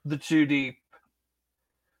the 2 deep,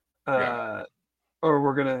 or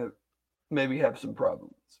we're gonna maybe have some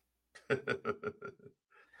problems.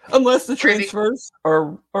 Unless the transfers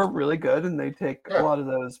are really good and they take a lot of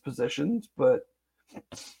those positions, but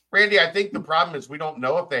Randy, I think the problem is we don't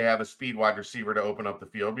know if they have a speed wide receiver to open up the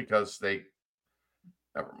field because they.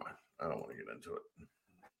 Never mind. I don't want to get into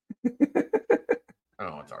it. I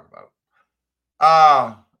don't want to talk about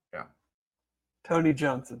it. Yeah. Tony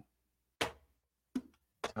Johnson.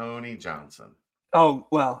 Oh,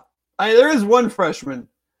 well, there is one freshman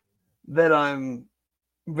that I'm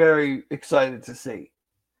very excited to see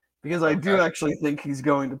because I do actually think he's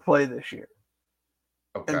going to play this year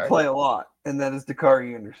and play a lot, and that is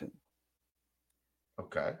Dakari Anderson.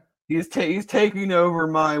 Okay. He's taking over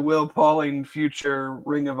my Will Pauling future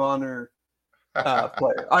Ring of Honor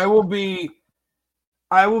player. I will be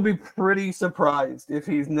pretty surprised if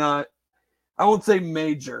he's not. I won't say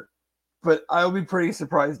major, but I will be pretty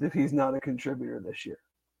surprised if he's not a contributor this year.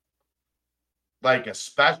 Like a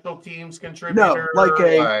special teams contributor? No,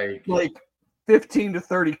 like 15 to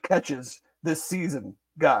 30 catches this season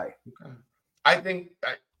guy. Okay.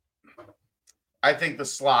 I think the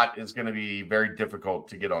slot is going to be very difficult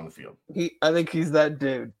to get on the field. I think he's that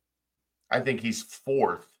dude. I think he's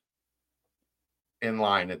 4th in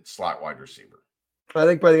line at slot wide receiver. I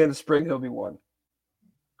think by the end of spring he'll be 1.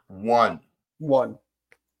 1.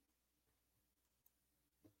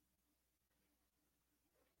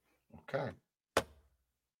 Okay.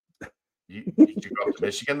 Did you go up to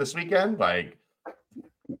Michigan this weekend?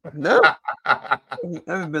 No, I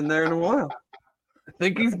haven't been there in a while. I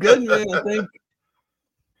think he's good, man. I think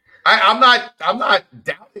I'm not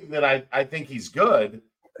doubting that I think he's good.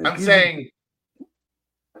 I'm saying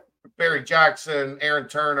Barry Jackson, Aaron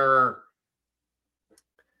Turner.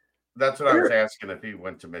 That's what I was asking if he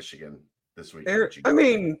went to Michigan this week.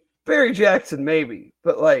 Barry Jackson maybe,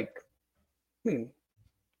 but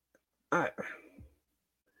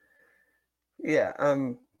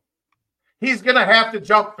he's gonna have to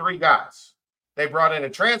jump 3 guys. They brought in a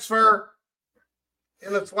transfer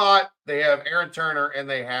in the slot. They have Aaron Turner and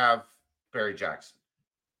they have Barry Jackson.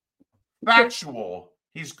 Factual.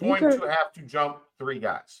 He's going to have to jump 3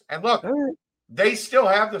 guys. And look, they still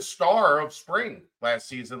have the star of spring last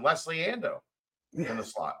season, Leslie Ando, in the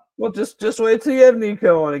slot. Well, just wait till you have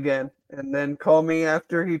Nico on again, and then call me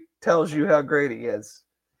after he tells you how great he is.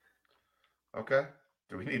 Okay.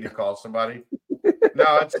 Do we need to call somebody?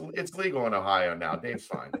 No, it's legal in Ohio now. Dave's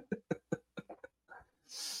fine.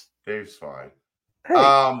 Hey,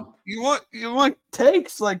 you want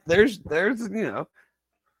takes? Like there's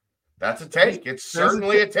that's a take. It's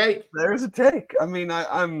certainly a take. There's a take. I mean,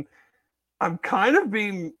 I'm kind of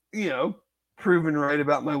being proven right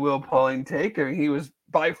about my Will Pauling take. I mean, he was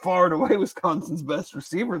by far and away Wisconsin's best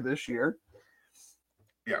receiver this year.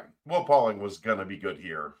 Yeah, Will Pauling was gonna be good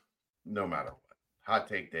here, no matter what. Hot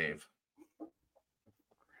take, Dave.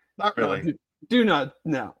 Not really. No, do not.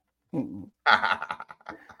 No.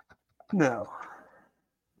 No.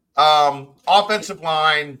 Offensive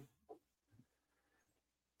line.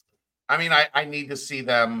 I mean, I need to see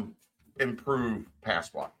them improve pass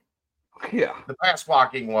blocking. Yeah. The pass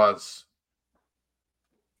blocking was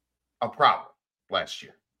a problem last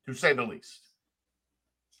year, to say the least.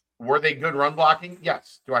 Were they good run blocking?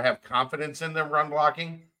 Yes. Do I have confidence in them run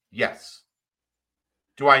blocking? Yes.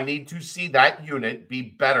 Do I need to see that unit be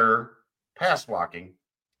better pass blocking?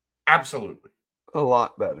 Absolutely. A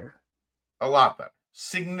lot better.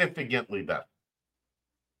 Significantly better.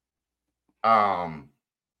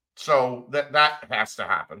 So that has to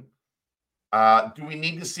happen. Do we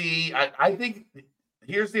need to see? I think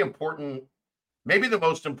here's the important, maybe the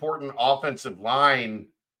most important offensive line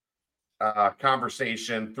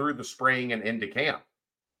conversation through the spring and into camp.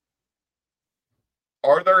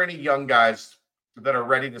 Are there any young guys that are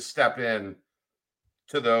ready to step in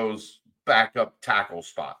to those backup tackle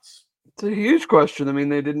spots? It's a huge question. I mean,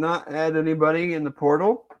 they did not add anybody in the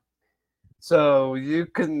portal. So you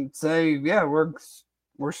can say, yeah, we're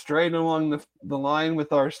straight along the line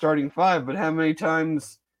with our starting five, but how many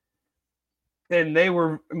times? And they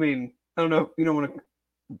were, I mean, I don't know, you don't want to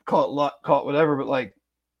call it whatever, but like,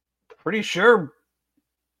 pretty sure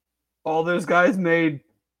all those guys made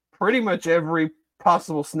pretty much every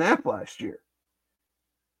possible snap last year.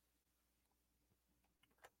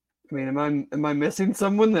 I mean, am I missing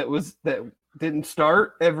someone that didn't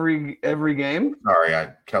start every game? Sorry,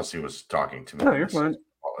 Kelsey was talking to me. No, you're fine.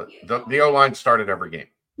 The O-line started every game.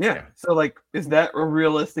 Yeah. So, like, is that a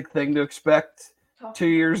realistic thing to expect 2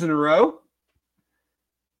 years in a row?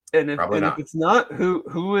 And if it's not, who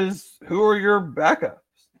are your backups?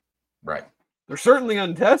 Right. They're certainly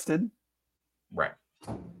untested. Right.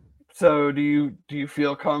 So, do you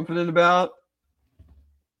feel confident about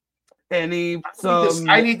any?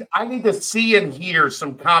 I need to see and hear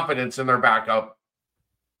some confidence in their backup.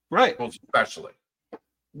 Right. Especially.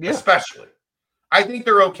 Yeah. Especially. I think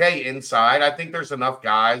they're okay inside. I think there's enough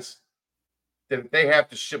guys that if they have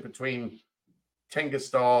to ship between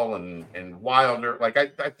Tingastal and Wilder, like I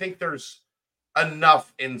think there's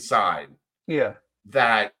enough inside. Yeah.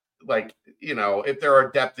 That, like, you know, if there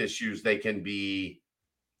are depth issues, they can be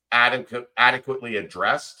adequately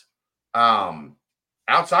addressed.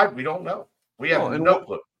 Outside, we don't know. We have no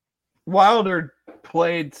clue. Wilder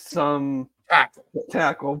played some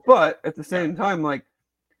tackle, but at the same time, like,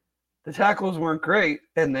 the tackles weren't great,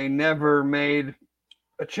 and they never made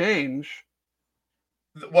a change.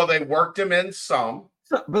 Well, they worked him in some.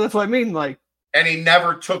 But that's what I mean, like. And he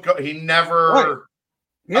never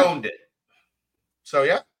owned it. So,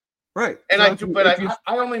 yeah. Right. And so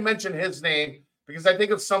I only mention his name because I think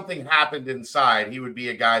if something happened inside, he would be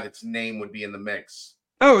a guy that's name would be in the mix.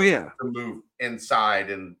 Oh, yeah. To move inside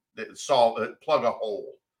and plug a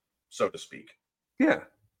hole, so to speak. Yeah.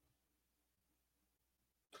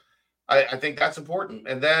 I think that's important.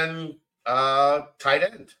 And then tight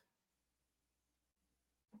end.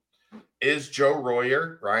 Is Joe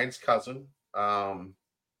Royer, Ryan's cousin?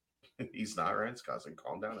 He's not Ryan's cousin.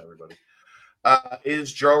 Calm down, everybody.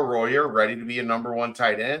 Is Joe Royer ready to be a number one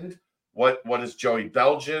tight end? What does Joey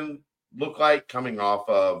Belgian look like coming off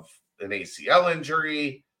of an ACL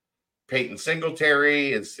injury? Peyton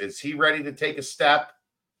Singletary, is he ready to take a step?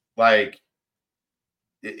 Like,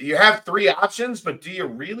 you have three options, but do you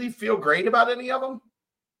really feel great about any of them?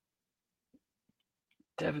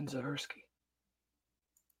 Devin Zaharsky.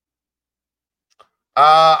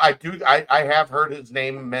 I do. I have heard his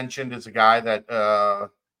name mentioned as a guy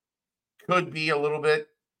that could be a little bit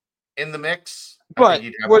in the mix. But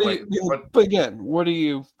again, what are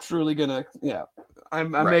you truly gonna? Yeah, I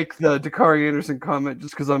make the Dakari Anderson comment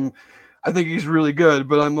just because I think he's really good,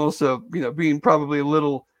 but I'm also being probably a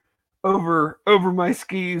little over my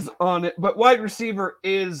skis on it. But wide receiver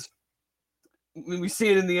is, when we see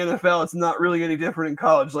it in the NFL, it's not really any different in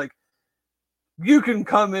college. Like, you can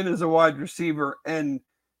come in as a wide receiver and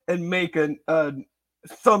make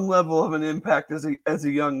some level of an impact as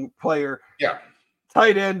a young player. Yeah.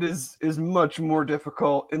 Tight end is much more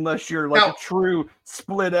difficult unless you're like a true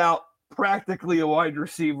split out, practically a wide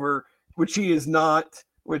receiver, which he is not,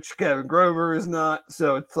 which Kevin Grover is not.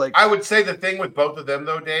 So it's like, I would say the thing with both of them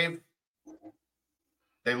though, Dave,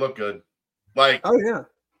 they look good. Like, oh yeah,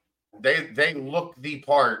 they look the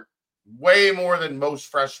part way more than most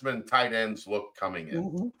freshman tight ends look coming in.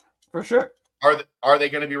 Mm-hmm. For sure. Are they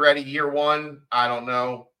going to be ready year one? I don't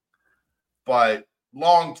know, but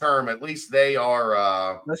long term, at least they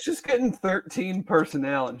are. Let's just get in 13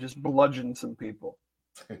 personnel and just bludgeon some people.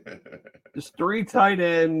 Just 3 tight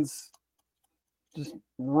ends. Just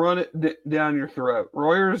run it down your throat.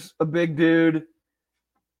 Royer's a big dude.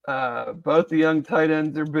 Both the young tight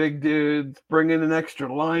ends are big dudes. Bring in an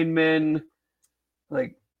extra lineman.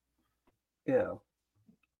 Like,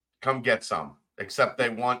 come get some. Except they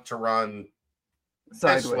want to run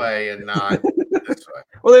sideways. This way and not this way.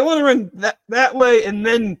 Well, they want to run that way and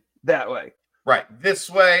then that way. Right. This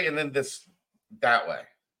way and then that way.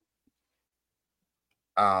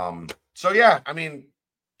 So yeah, I mean,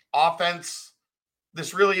 offense,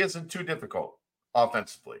 this really isn't too difficult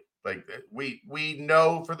offensively. Like, we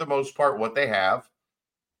know for the most part what they have.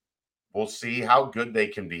 We'll see how good they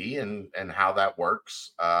can be and how that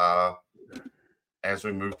works as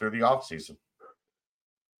we move through the offseason.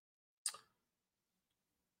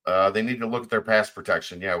 They need to look at their pass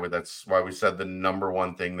protection. Yeah, that's why we said the number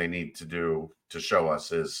one thing they need to do to show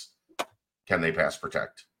us is can they pass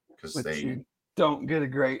protect? Because you don't get a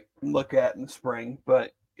great look at in the spring.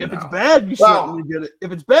 But if it's bad, you certainly get it.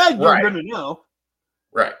 If it's bad, you're going to know.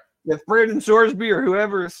 Right. If Brandon Sorsby or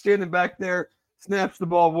whoever is standing back there snaps the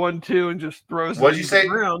ball 1-2 and just throws it into the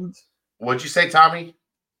ground. What'd you say, Tommy?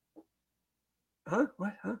 Huh?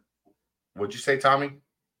 What? Huh? What'd you say, Tommy?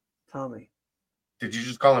 Tommy. Did you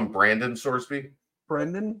just call him Brandon Sorsby?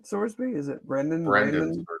 Brendan Sorsby? Is it Brendan?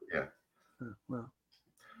 Brandon. Yeah. Oh, well.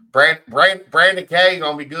 Brandon K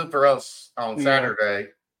gonna be good for us on Saturday.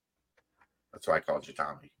 That's why I called you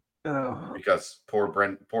Tommy. Oh. Because poor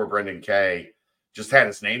Brendan K just had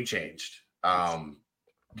his name changed. By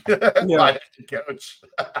the coach.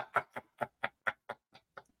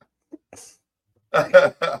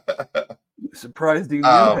 Surprised he knew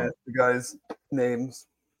half the guys' names.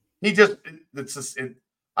 He just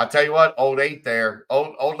I'll tell you what, old 8 there.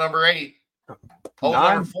 Old number 8. Old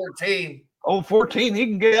number 14. Old 14, he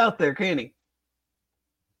can get out there, can he?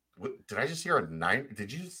 Did I just hear a 9?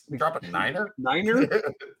 Did you just drop a 9er?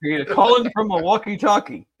 9er? You're calling from a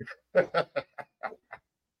walkie-talkie.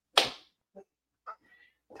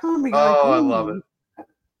 Tommy, I love it.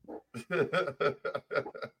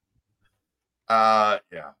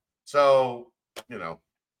 Yeah. So,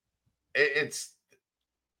 it's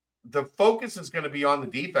the focus is going to be on the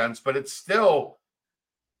defense, but it's still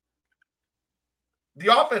the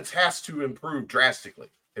offense has to improve drastically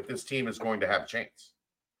if this team is going to have a chance.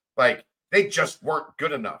 Like, they just weren't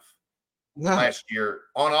good enough last year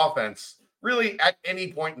on offense, really at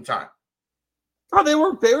any point in time. Oh, they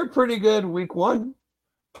were pretty good week 1.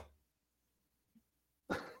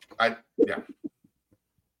 Yeah.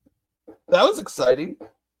 That was exciting.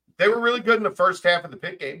 They were really good in the first half of the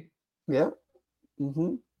Pitt game. Yeah.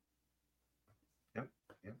 Mm-hmm. Yep.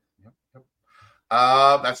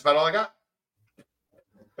 That's about all I got.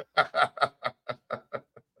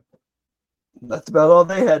 That's about all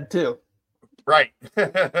they had too. Right.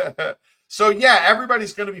 So yeah,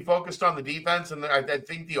 everybody's going to be focused on the defense, and I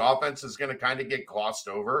think the offense is going to kind of get glossed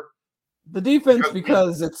over. The defense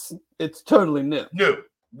because it's totally new. New,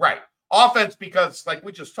 right? Offense because, like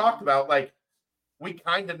we just talked about, like we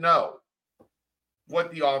kind of know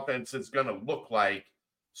what the offense is going to look like.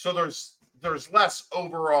 So there's less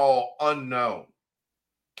overall unknown.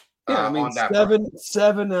 Yeah, I mean,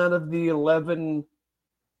 seven out of the 11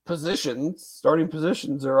 starting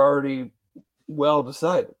positions are already well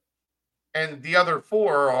decided. And the other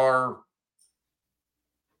 4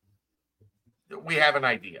 we have an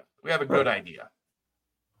idea. We have a good idea.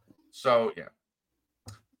 So, yeah.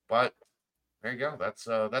 But there you go.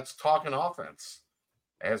 That's talking offense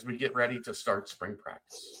as we get ready to start spring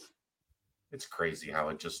practice. It's crazy how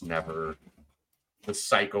it just the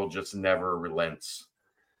cycle just never relents.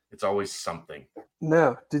 It's always something.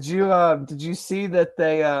 No. Did you see that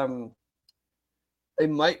they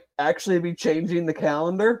might actually be changing the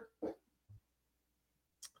calendar?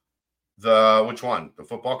 Which one? The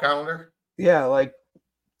football calendar? Yeah, like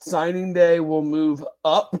signing day will move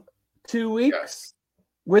up 2 weeks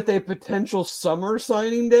with a potential summer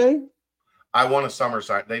signing day. I want a summer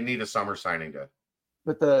sign. They need a summer signing day.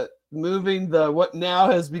 But moving what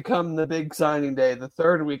now has become the big signing day, the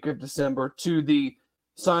 3rd week of December, to the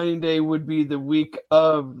signing day would be the week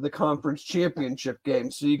of the conference championship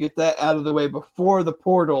game. So you get that out of the way before the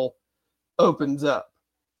portal opens up.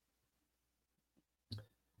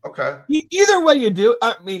 Okay. Either way you do,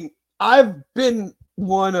 I mean, I've been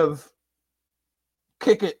one of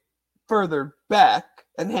kick it further back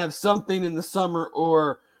and have something in the summer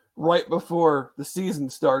or right before the season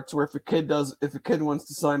starts, where if a kid wants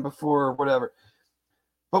to sign before or whatever.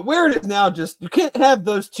 But where it is now, just you can't have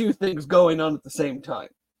those two things going on at the same time.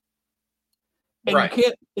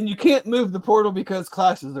 And you can't move the portal because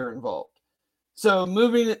classes are involved. So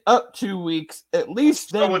moving it up 2 weeks at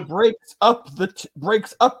least then breaks up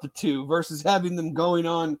the 2 versus having them going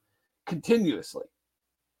on continuously.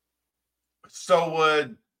 So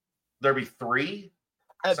would there be 3?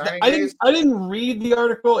 I didn't read the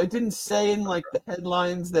article. It didn't say in like the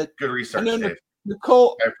headlines that. Good research, Dave.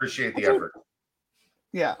 Nicole, I appreciate the effort.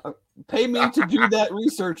 Yeah, pay me to do that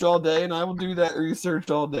research all day, and I will do that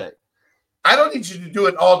research all day. I don't need you to do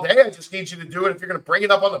it all day. I just need you to do it if you're going to bring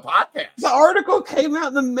it up on the podcast. The article came out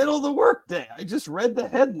in the middle of the workday. I just read the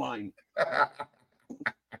headline.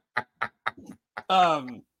 I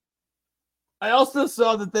also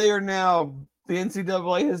saw that the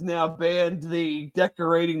NCAA has now banned the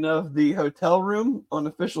decorating of the hotel room on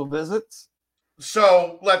official visits.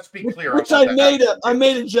 So let's be clear. Which I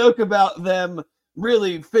made a joke about them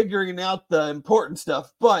really figuring out the important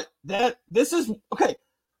stuff. But this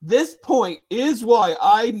point is why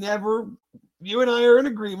you and I are in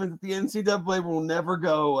agreement that the NCAA will never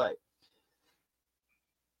go away.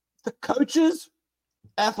 The coaches,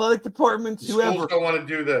 athletic departments, whoever, schools don't want to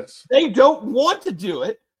do this. They don't want to do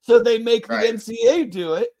it, so they make the NCAA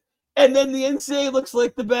do it, and then the NCAA looks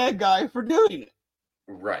like the bad guy for doing it.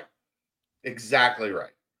 Right. Exactly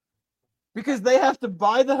right. Because they have to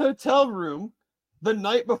buy the hotel room the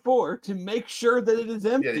night before to make sure that it is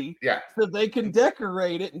empty, so they can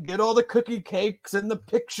decorate it and get all the cookie cakes and the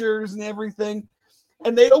pictures and everything,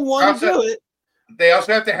 and they don't want to do it. They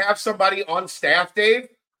also have to have somebody on staff, Dave,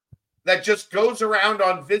 that just goes around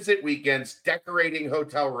on visit weekends decorating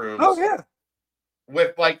hotel rooms. Oh yeah,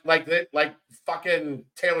 with like fucking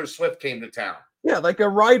Taylor Swift came to town. Yeah, like a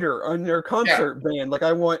writer on their concert band. Like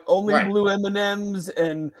I want only blue M&Ms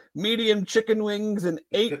and medium chicken wings and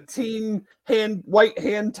 18 white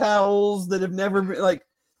hand towels that have never been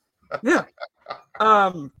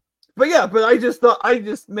but I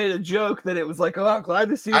just made a joke that it was like, oh, I'm glad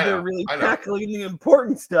to see they're really tackling the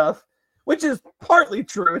important stuff, which is partly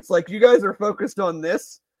true. It's like you guys are focused on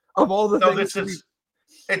this of all the things.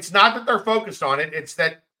 It's not that they're focused on it. It's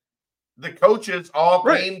that the coaches all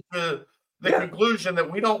came to the conclusion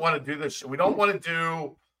that we don't want to do this. We don't want to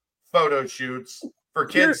do photo shoots for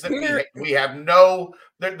kids that we have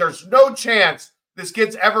there's no chance this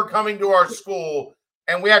kid's ever coming to our school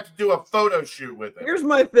and we have to do a photo shoot with it. Here's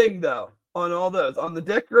my thing though, on all those, on the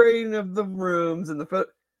decorating of the rooms and the photo,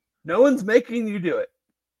 no one's making you do it.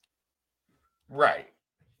 Right.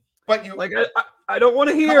 But you I don't want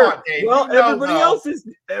to hear, on, Dave,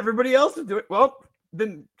 everybody else is doing it. Well,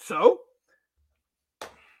 then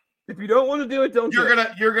if you don't want to do it, don't do it.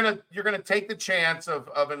 You're gonna take the chance of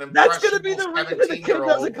an impressionable. That's gonna be the reason the kid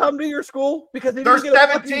doesn't come to your school because they're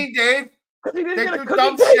 17, Dave. They do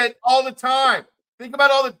dumb shit all the time. Think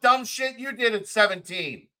about all the dumb shit you did at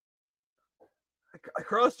 17. I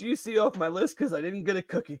crossed UC off my list because I didn't get a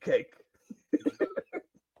cookie cake.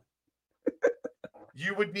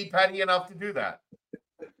 You would be petty enough to do that.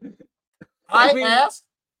 I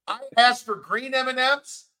asked for green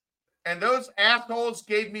M&Ms. And those assholes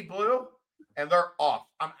gave me blue, and they're off.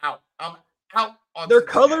 I'm out. On their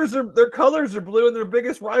colors are blue, and their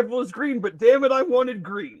biggest rival is green. But damn it, I wanted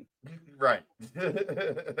green. Right.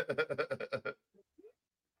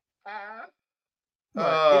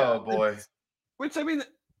 Boy. Which I mean,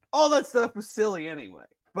 all that stuff was silly anyway.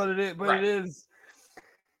 But it is.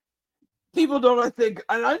 People don't. I think,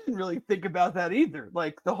 and I didn't really think about that either.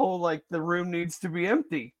 Like the whole the room needs to be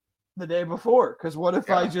empty the day before, because what if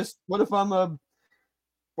I just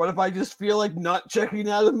feel like not checking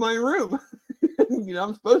out of my room?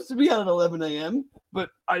 I'm supposed to be out at 11 a.m., but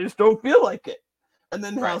I just don't feel like it. And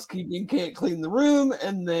then housekeeping can't clean the room,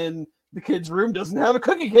 and then the kid's room doesn't have a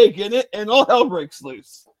cookie cake in it, and all hell breaks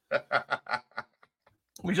loose.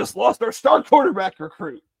 We just lost our star quarterback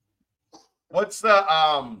recruit. What's the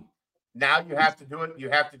now you have to do it? You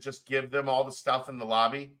have to just give them all the stuff in the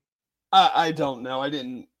lobby? I don't know. I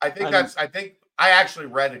think I actually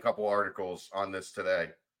read a couple articles on this today.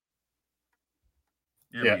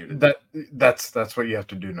 You're muted. That's what you have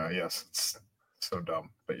to do now. Yes. It's so dumb,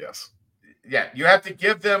 but yes. Yeah, you have to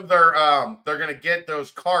give them their they're going to get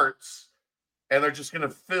those carts and they're just going to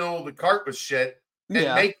fill the cart with shit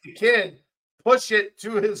and make the kid push it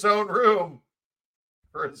to his own room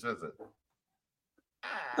for his visit.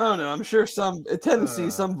 Oh no, I'm sure at Tennessee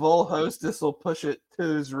some Vol hostess will push it to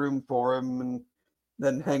his room for him and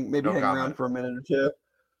then hang around for a minute or two.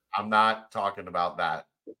 I'm not talking about that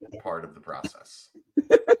part of the process.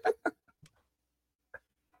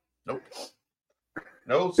 Nope.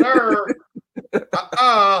 No, sir.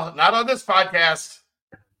 Not on this podcast.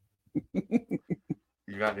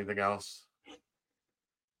 You got anything else?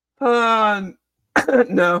 No,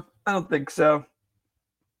 I don't think so.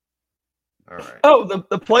 All right. Oh,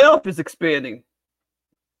 the playoff is expanding.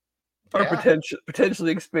 Or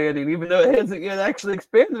potentially expanding. Even though it hasn't yet actually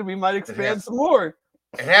expanded, we might expand some more.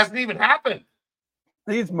 It hasn't even happened.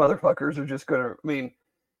 These motherfuckers are just going to...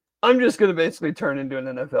 I'm just going to basically turn into an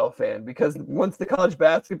NFL fan because once the college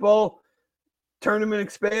basketball tournament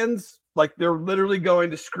expands, they're literally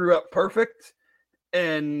going to screw up perfect.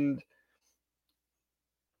 And...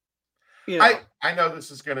 I know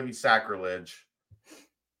this is going to be sacrilege.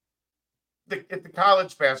 If the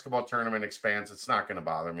college basketball tournament expands, it's not going to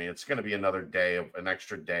bother me. It's going to be an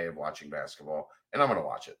extra day of watching basketball, and I'm going to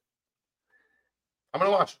watch it.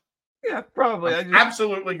 Yeah, probably. I'm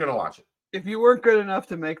absolutely going to watch it. If you weren't good enough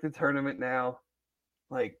to make the tournament now,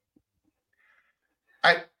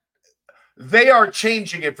 They are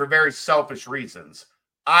changing it for very selfish reasons.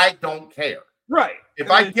 I don't care. Right. If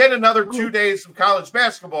I get another 2 days of college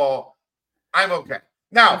basketball, I'm okay.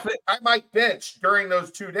 Now, I might bitch during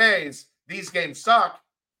those 2 days. These games suck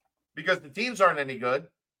because the teams aren't any good.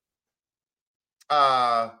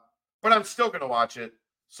 But I'm still going to watch it.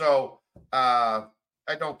 So I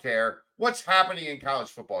don't care. What's happening in college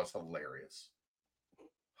football is hilarious.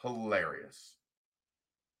 Hilarious.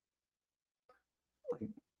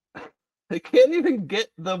 They can't even get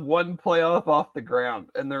the one playoff off the ground,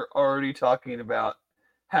 and they're already talking about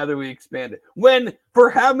how do we expand it. When, for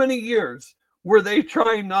how many years were they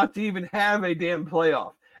trying not to even have a damn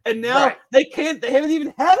playoff? And now they haven't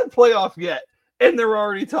even had a playoff yet, and they're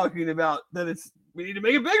already talking about that we need to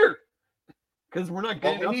make it bigger because we're not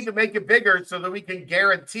getting. We need to make it bigger so that we can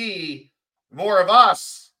guarantee more of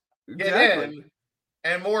us get in,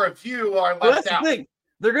 and more of you are left out. The thing.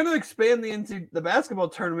 They're going to expand the basketball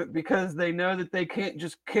tournament because they know that they can't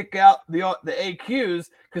just kick out the AQs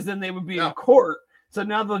because then they would be in court. So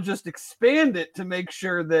now they'll just expand it to make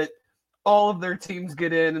sure that all of their teams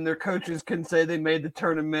get in and their coaches can say they made the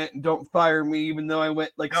tournament and don't fire me even though I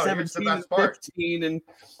went 17 and 15. And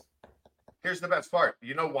here's the best part.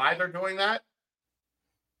 You know why they're doing that?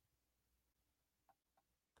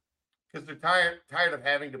 Because they're tired of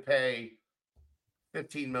having to pay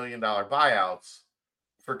 $15 million buyouts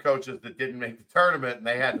for coaches that didn't make the tournament and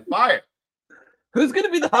they had to fire. Who's going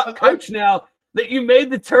to be the hot coach now that you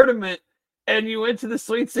made the tournament and you went to the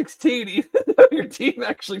Sweet 16 even though your team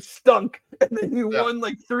actually stunk and then you won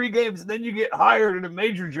 3 games and then you get hired at a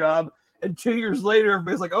major job and 2 years later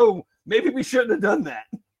everybody's like, oh, maybe we shouldn't have done that.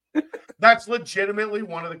 That's legitimately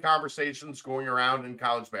one of the conversations going around in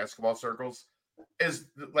college basketball circles is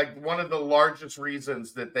one of the largest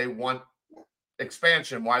reasons that they want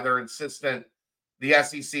expansion, why they're insistent. The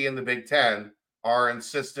SEC and the Big Ten are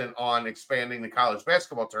insistent on expanding the college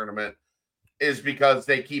basketball tournament is because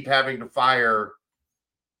they keep having to fire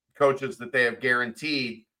coaches that they have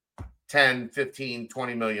guaranteed $10, $15,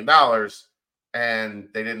 $20 million, and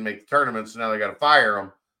they didn't make the tournament, so now they got to fire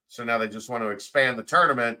them. So now they just want to expand the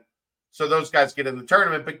tournament so those guys get in the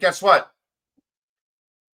tournament. But guess what?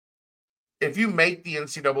 If you make the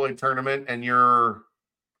NCAA tournament and you're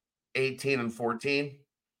 18 and 14,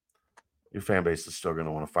 your fan base is still going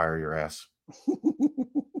to want to fire your ass.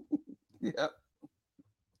 Yep.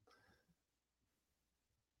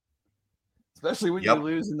 Especially when you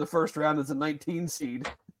lose in the first round as a 19 seed.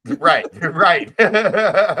 Right.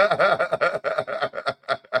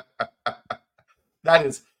 That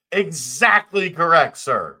is exactly correct,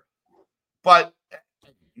 sir. But,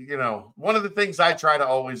 one of the things I try to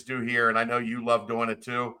always do here, and I know you love doing it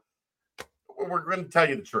too, we're going to tell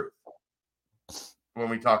you the truth when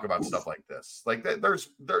we talk about stuff like this.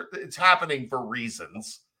 It's happening for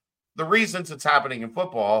reasons. The reasons it's happening in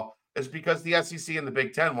football is because the SEC and the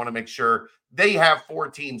Big Ten want to make sure they have 4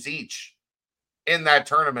 teams each in that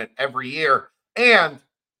tournament every year. And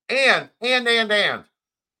right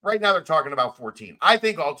now they're talking about 14. I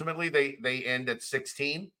think ultimately they end at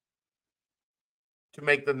 16 to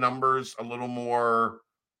make the numbers a little more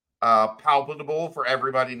palpable for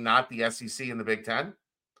everybody, not the SEC and the Big Ten.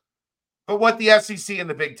 But what the SEC and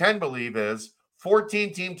the Big Ten believe is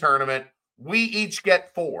 14-team tournament. We each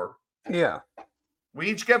get 4. Yeah.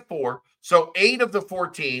 We each get 4. So 8 of the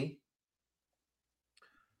 14.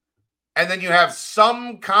 And then you have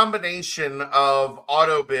some combination of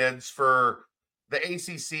auto bids for the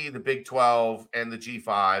ACC, the Big 12, and the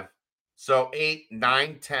G5. So 8,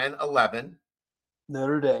 9, 10, 11.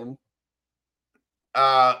 Notre Dame.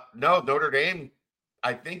 No, Notre Dame,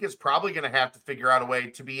 I think, is probably going to have to figure out a way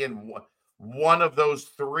to be in one of those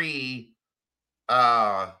 3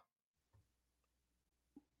 auto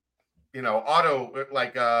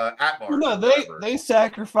at large. No, they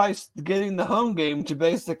sacrificed getting the home game to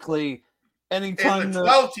basically anytime in the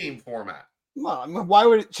 12-team format. Why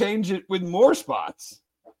would it change it with more spots?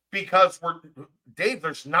 Because Dave,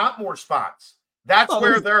 there's not more spots. That's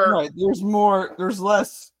where they're right. There's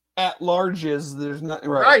less at larges. There's not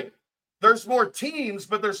right. There's more teams,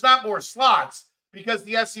 but there's not more slots because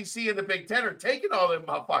the SEC and the Big Ten are taking all them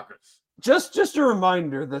motherfuckers. Just a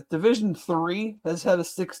reminder that Division III has had a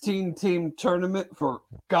 16-team tournament for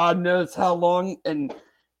God knows how long, and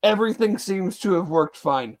everything seems to have worked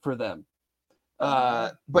fine for them.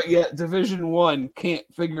 But yet Division I can't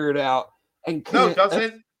figure it out. And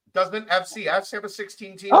doesn't FCS have a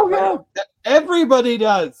 16-team? Oh yeah, everybody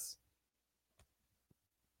does.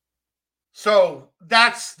 So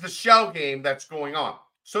that's the shell game that's going on.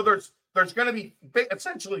 So there's going to be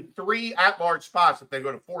essentially 3 at-large spots if they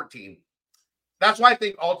go to 14. That's why I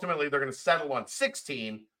think ultimately they're going to settle on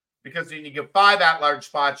 16 because then you give 5 at-large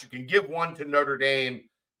spots. You can give 1 to Notre Dame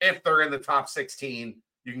if they're in the top 16.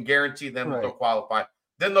 You can guarantee them that they'll qualify.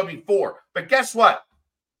 Then there'll be 4. But guess what?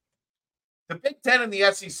 The Big Ten and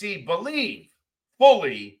the SEC believe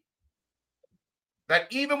fully that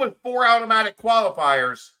even with 4 automatic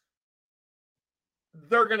qualifiers,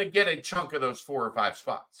 they're going to get a chunk of those 4 or 5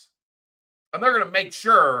 spots. And they're going to make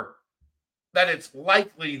sure that it's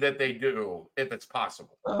likely that they do if it's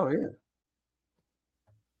possible. Oh, yeah.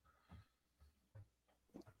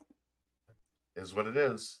 Is what it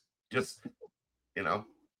is. Just,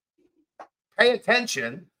 pay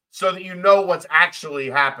attention so that you know what's actually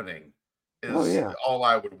happening is all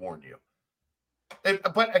I would warn you.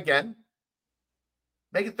 But again,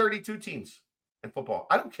 make it 32 teams in football.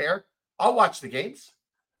 I don't care. I'll watch the games.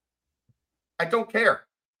 I don't care.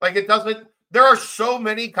 Like, it doesn't. There are so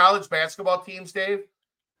many college basketball teams, Dave,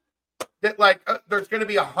 that there's going to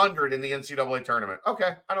be 100 in the NCAA tournament.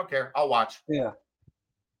 Okay, I don't care. I'll watch. Yeah.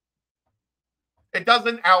 It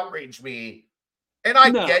doesn't outrage me. And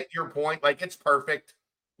I get your point. Like, it's perfect.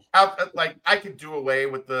 I could do away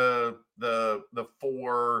with the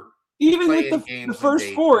 4. Even with the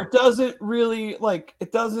first 4, it doesn't really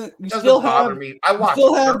it doesn't. You still have me. I watch. You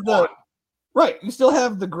still have the right. You still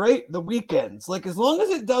have the weekends. Like, as long as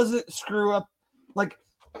it doesn't screw up. Like,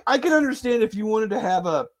 I can understand if you wanted to have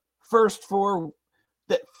a first 4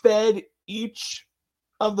 that fed each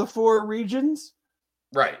of the 4 regions,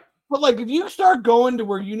 right? But if you start going to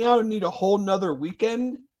where you now need a whole nother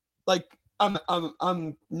weekend, I'm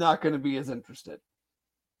not going to be as interested.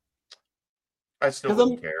 I still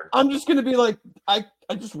don't care. I'm just going to be I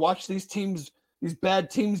just watch these bad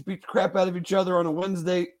teams beat the crap out of each other on a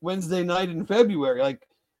Wednesday night in February.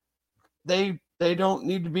 They don't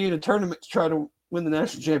need to be in a tournament to try to win the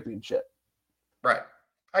national championship. Right.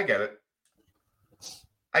 I get it.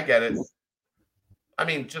 I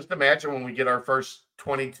mean, just imagine when we get our first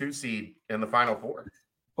 22 seed in the Final Four.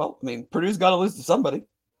 Well, I mean, Purdue's got to lose to somebody.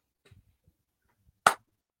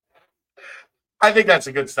 I think that's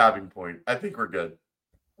a good stopping point. I think we're good.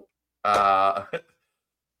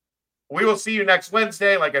 We will see you next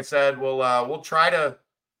Wednesday. Like I said, we'll try to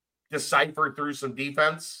decipher through some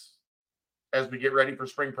defense as we get ready for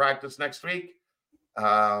spring practice next week.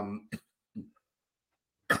 And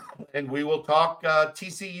we will talk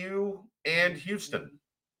TCU and Houston.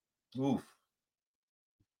 Oof.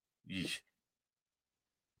 Yeesh.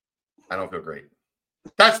 I don't feel great.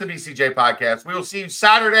 That's the BCJ podcast. We will see you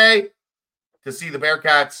Saturday to see the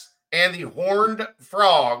Bearcats and the Horned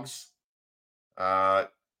Frogs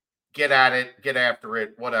get at it, get after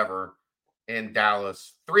it, whatever, in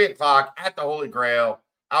Dallas. 3:00 at the Holy Grail.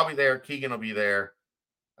 I'll be there. Keegan will be there.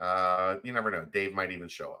 You never know. Dave might even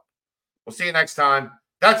show up. We'll see you next time.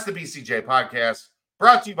 That's the BCJ podcast,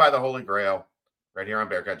 brought to you by the Holy Grail, right here on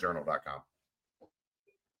BearcatJournal.com.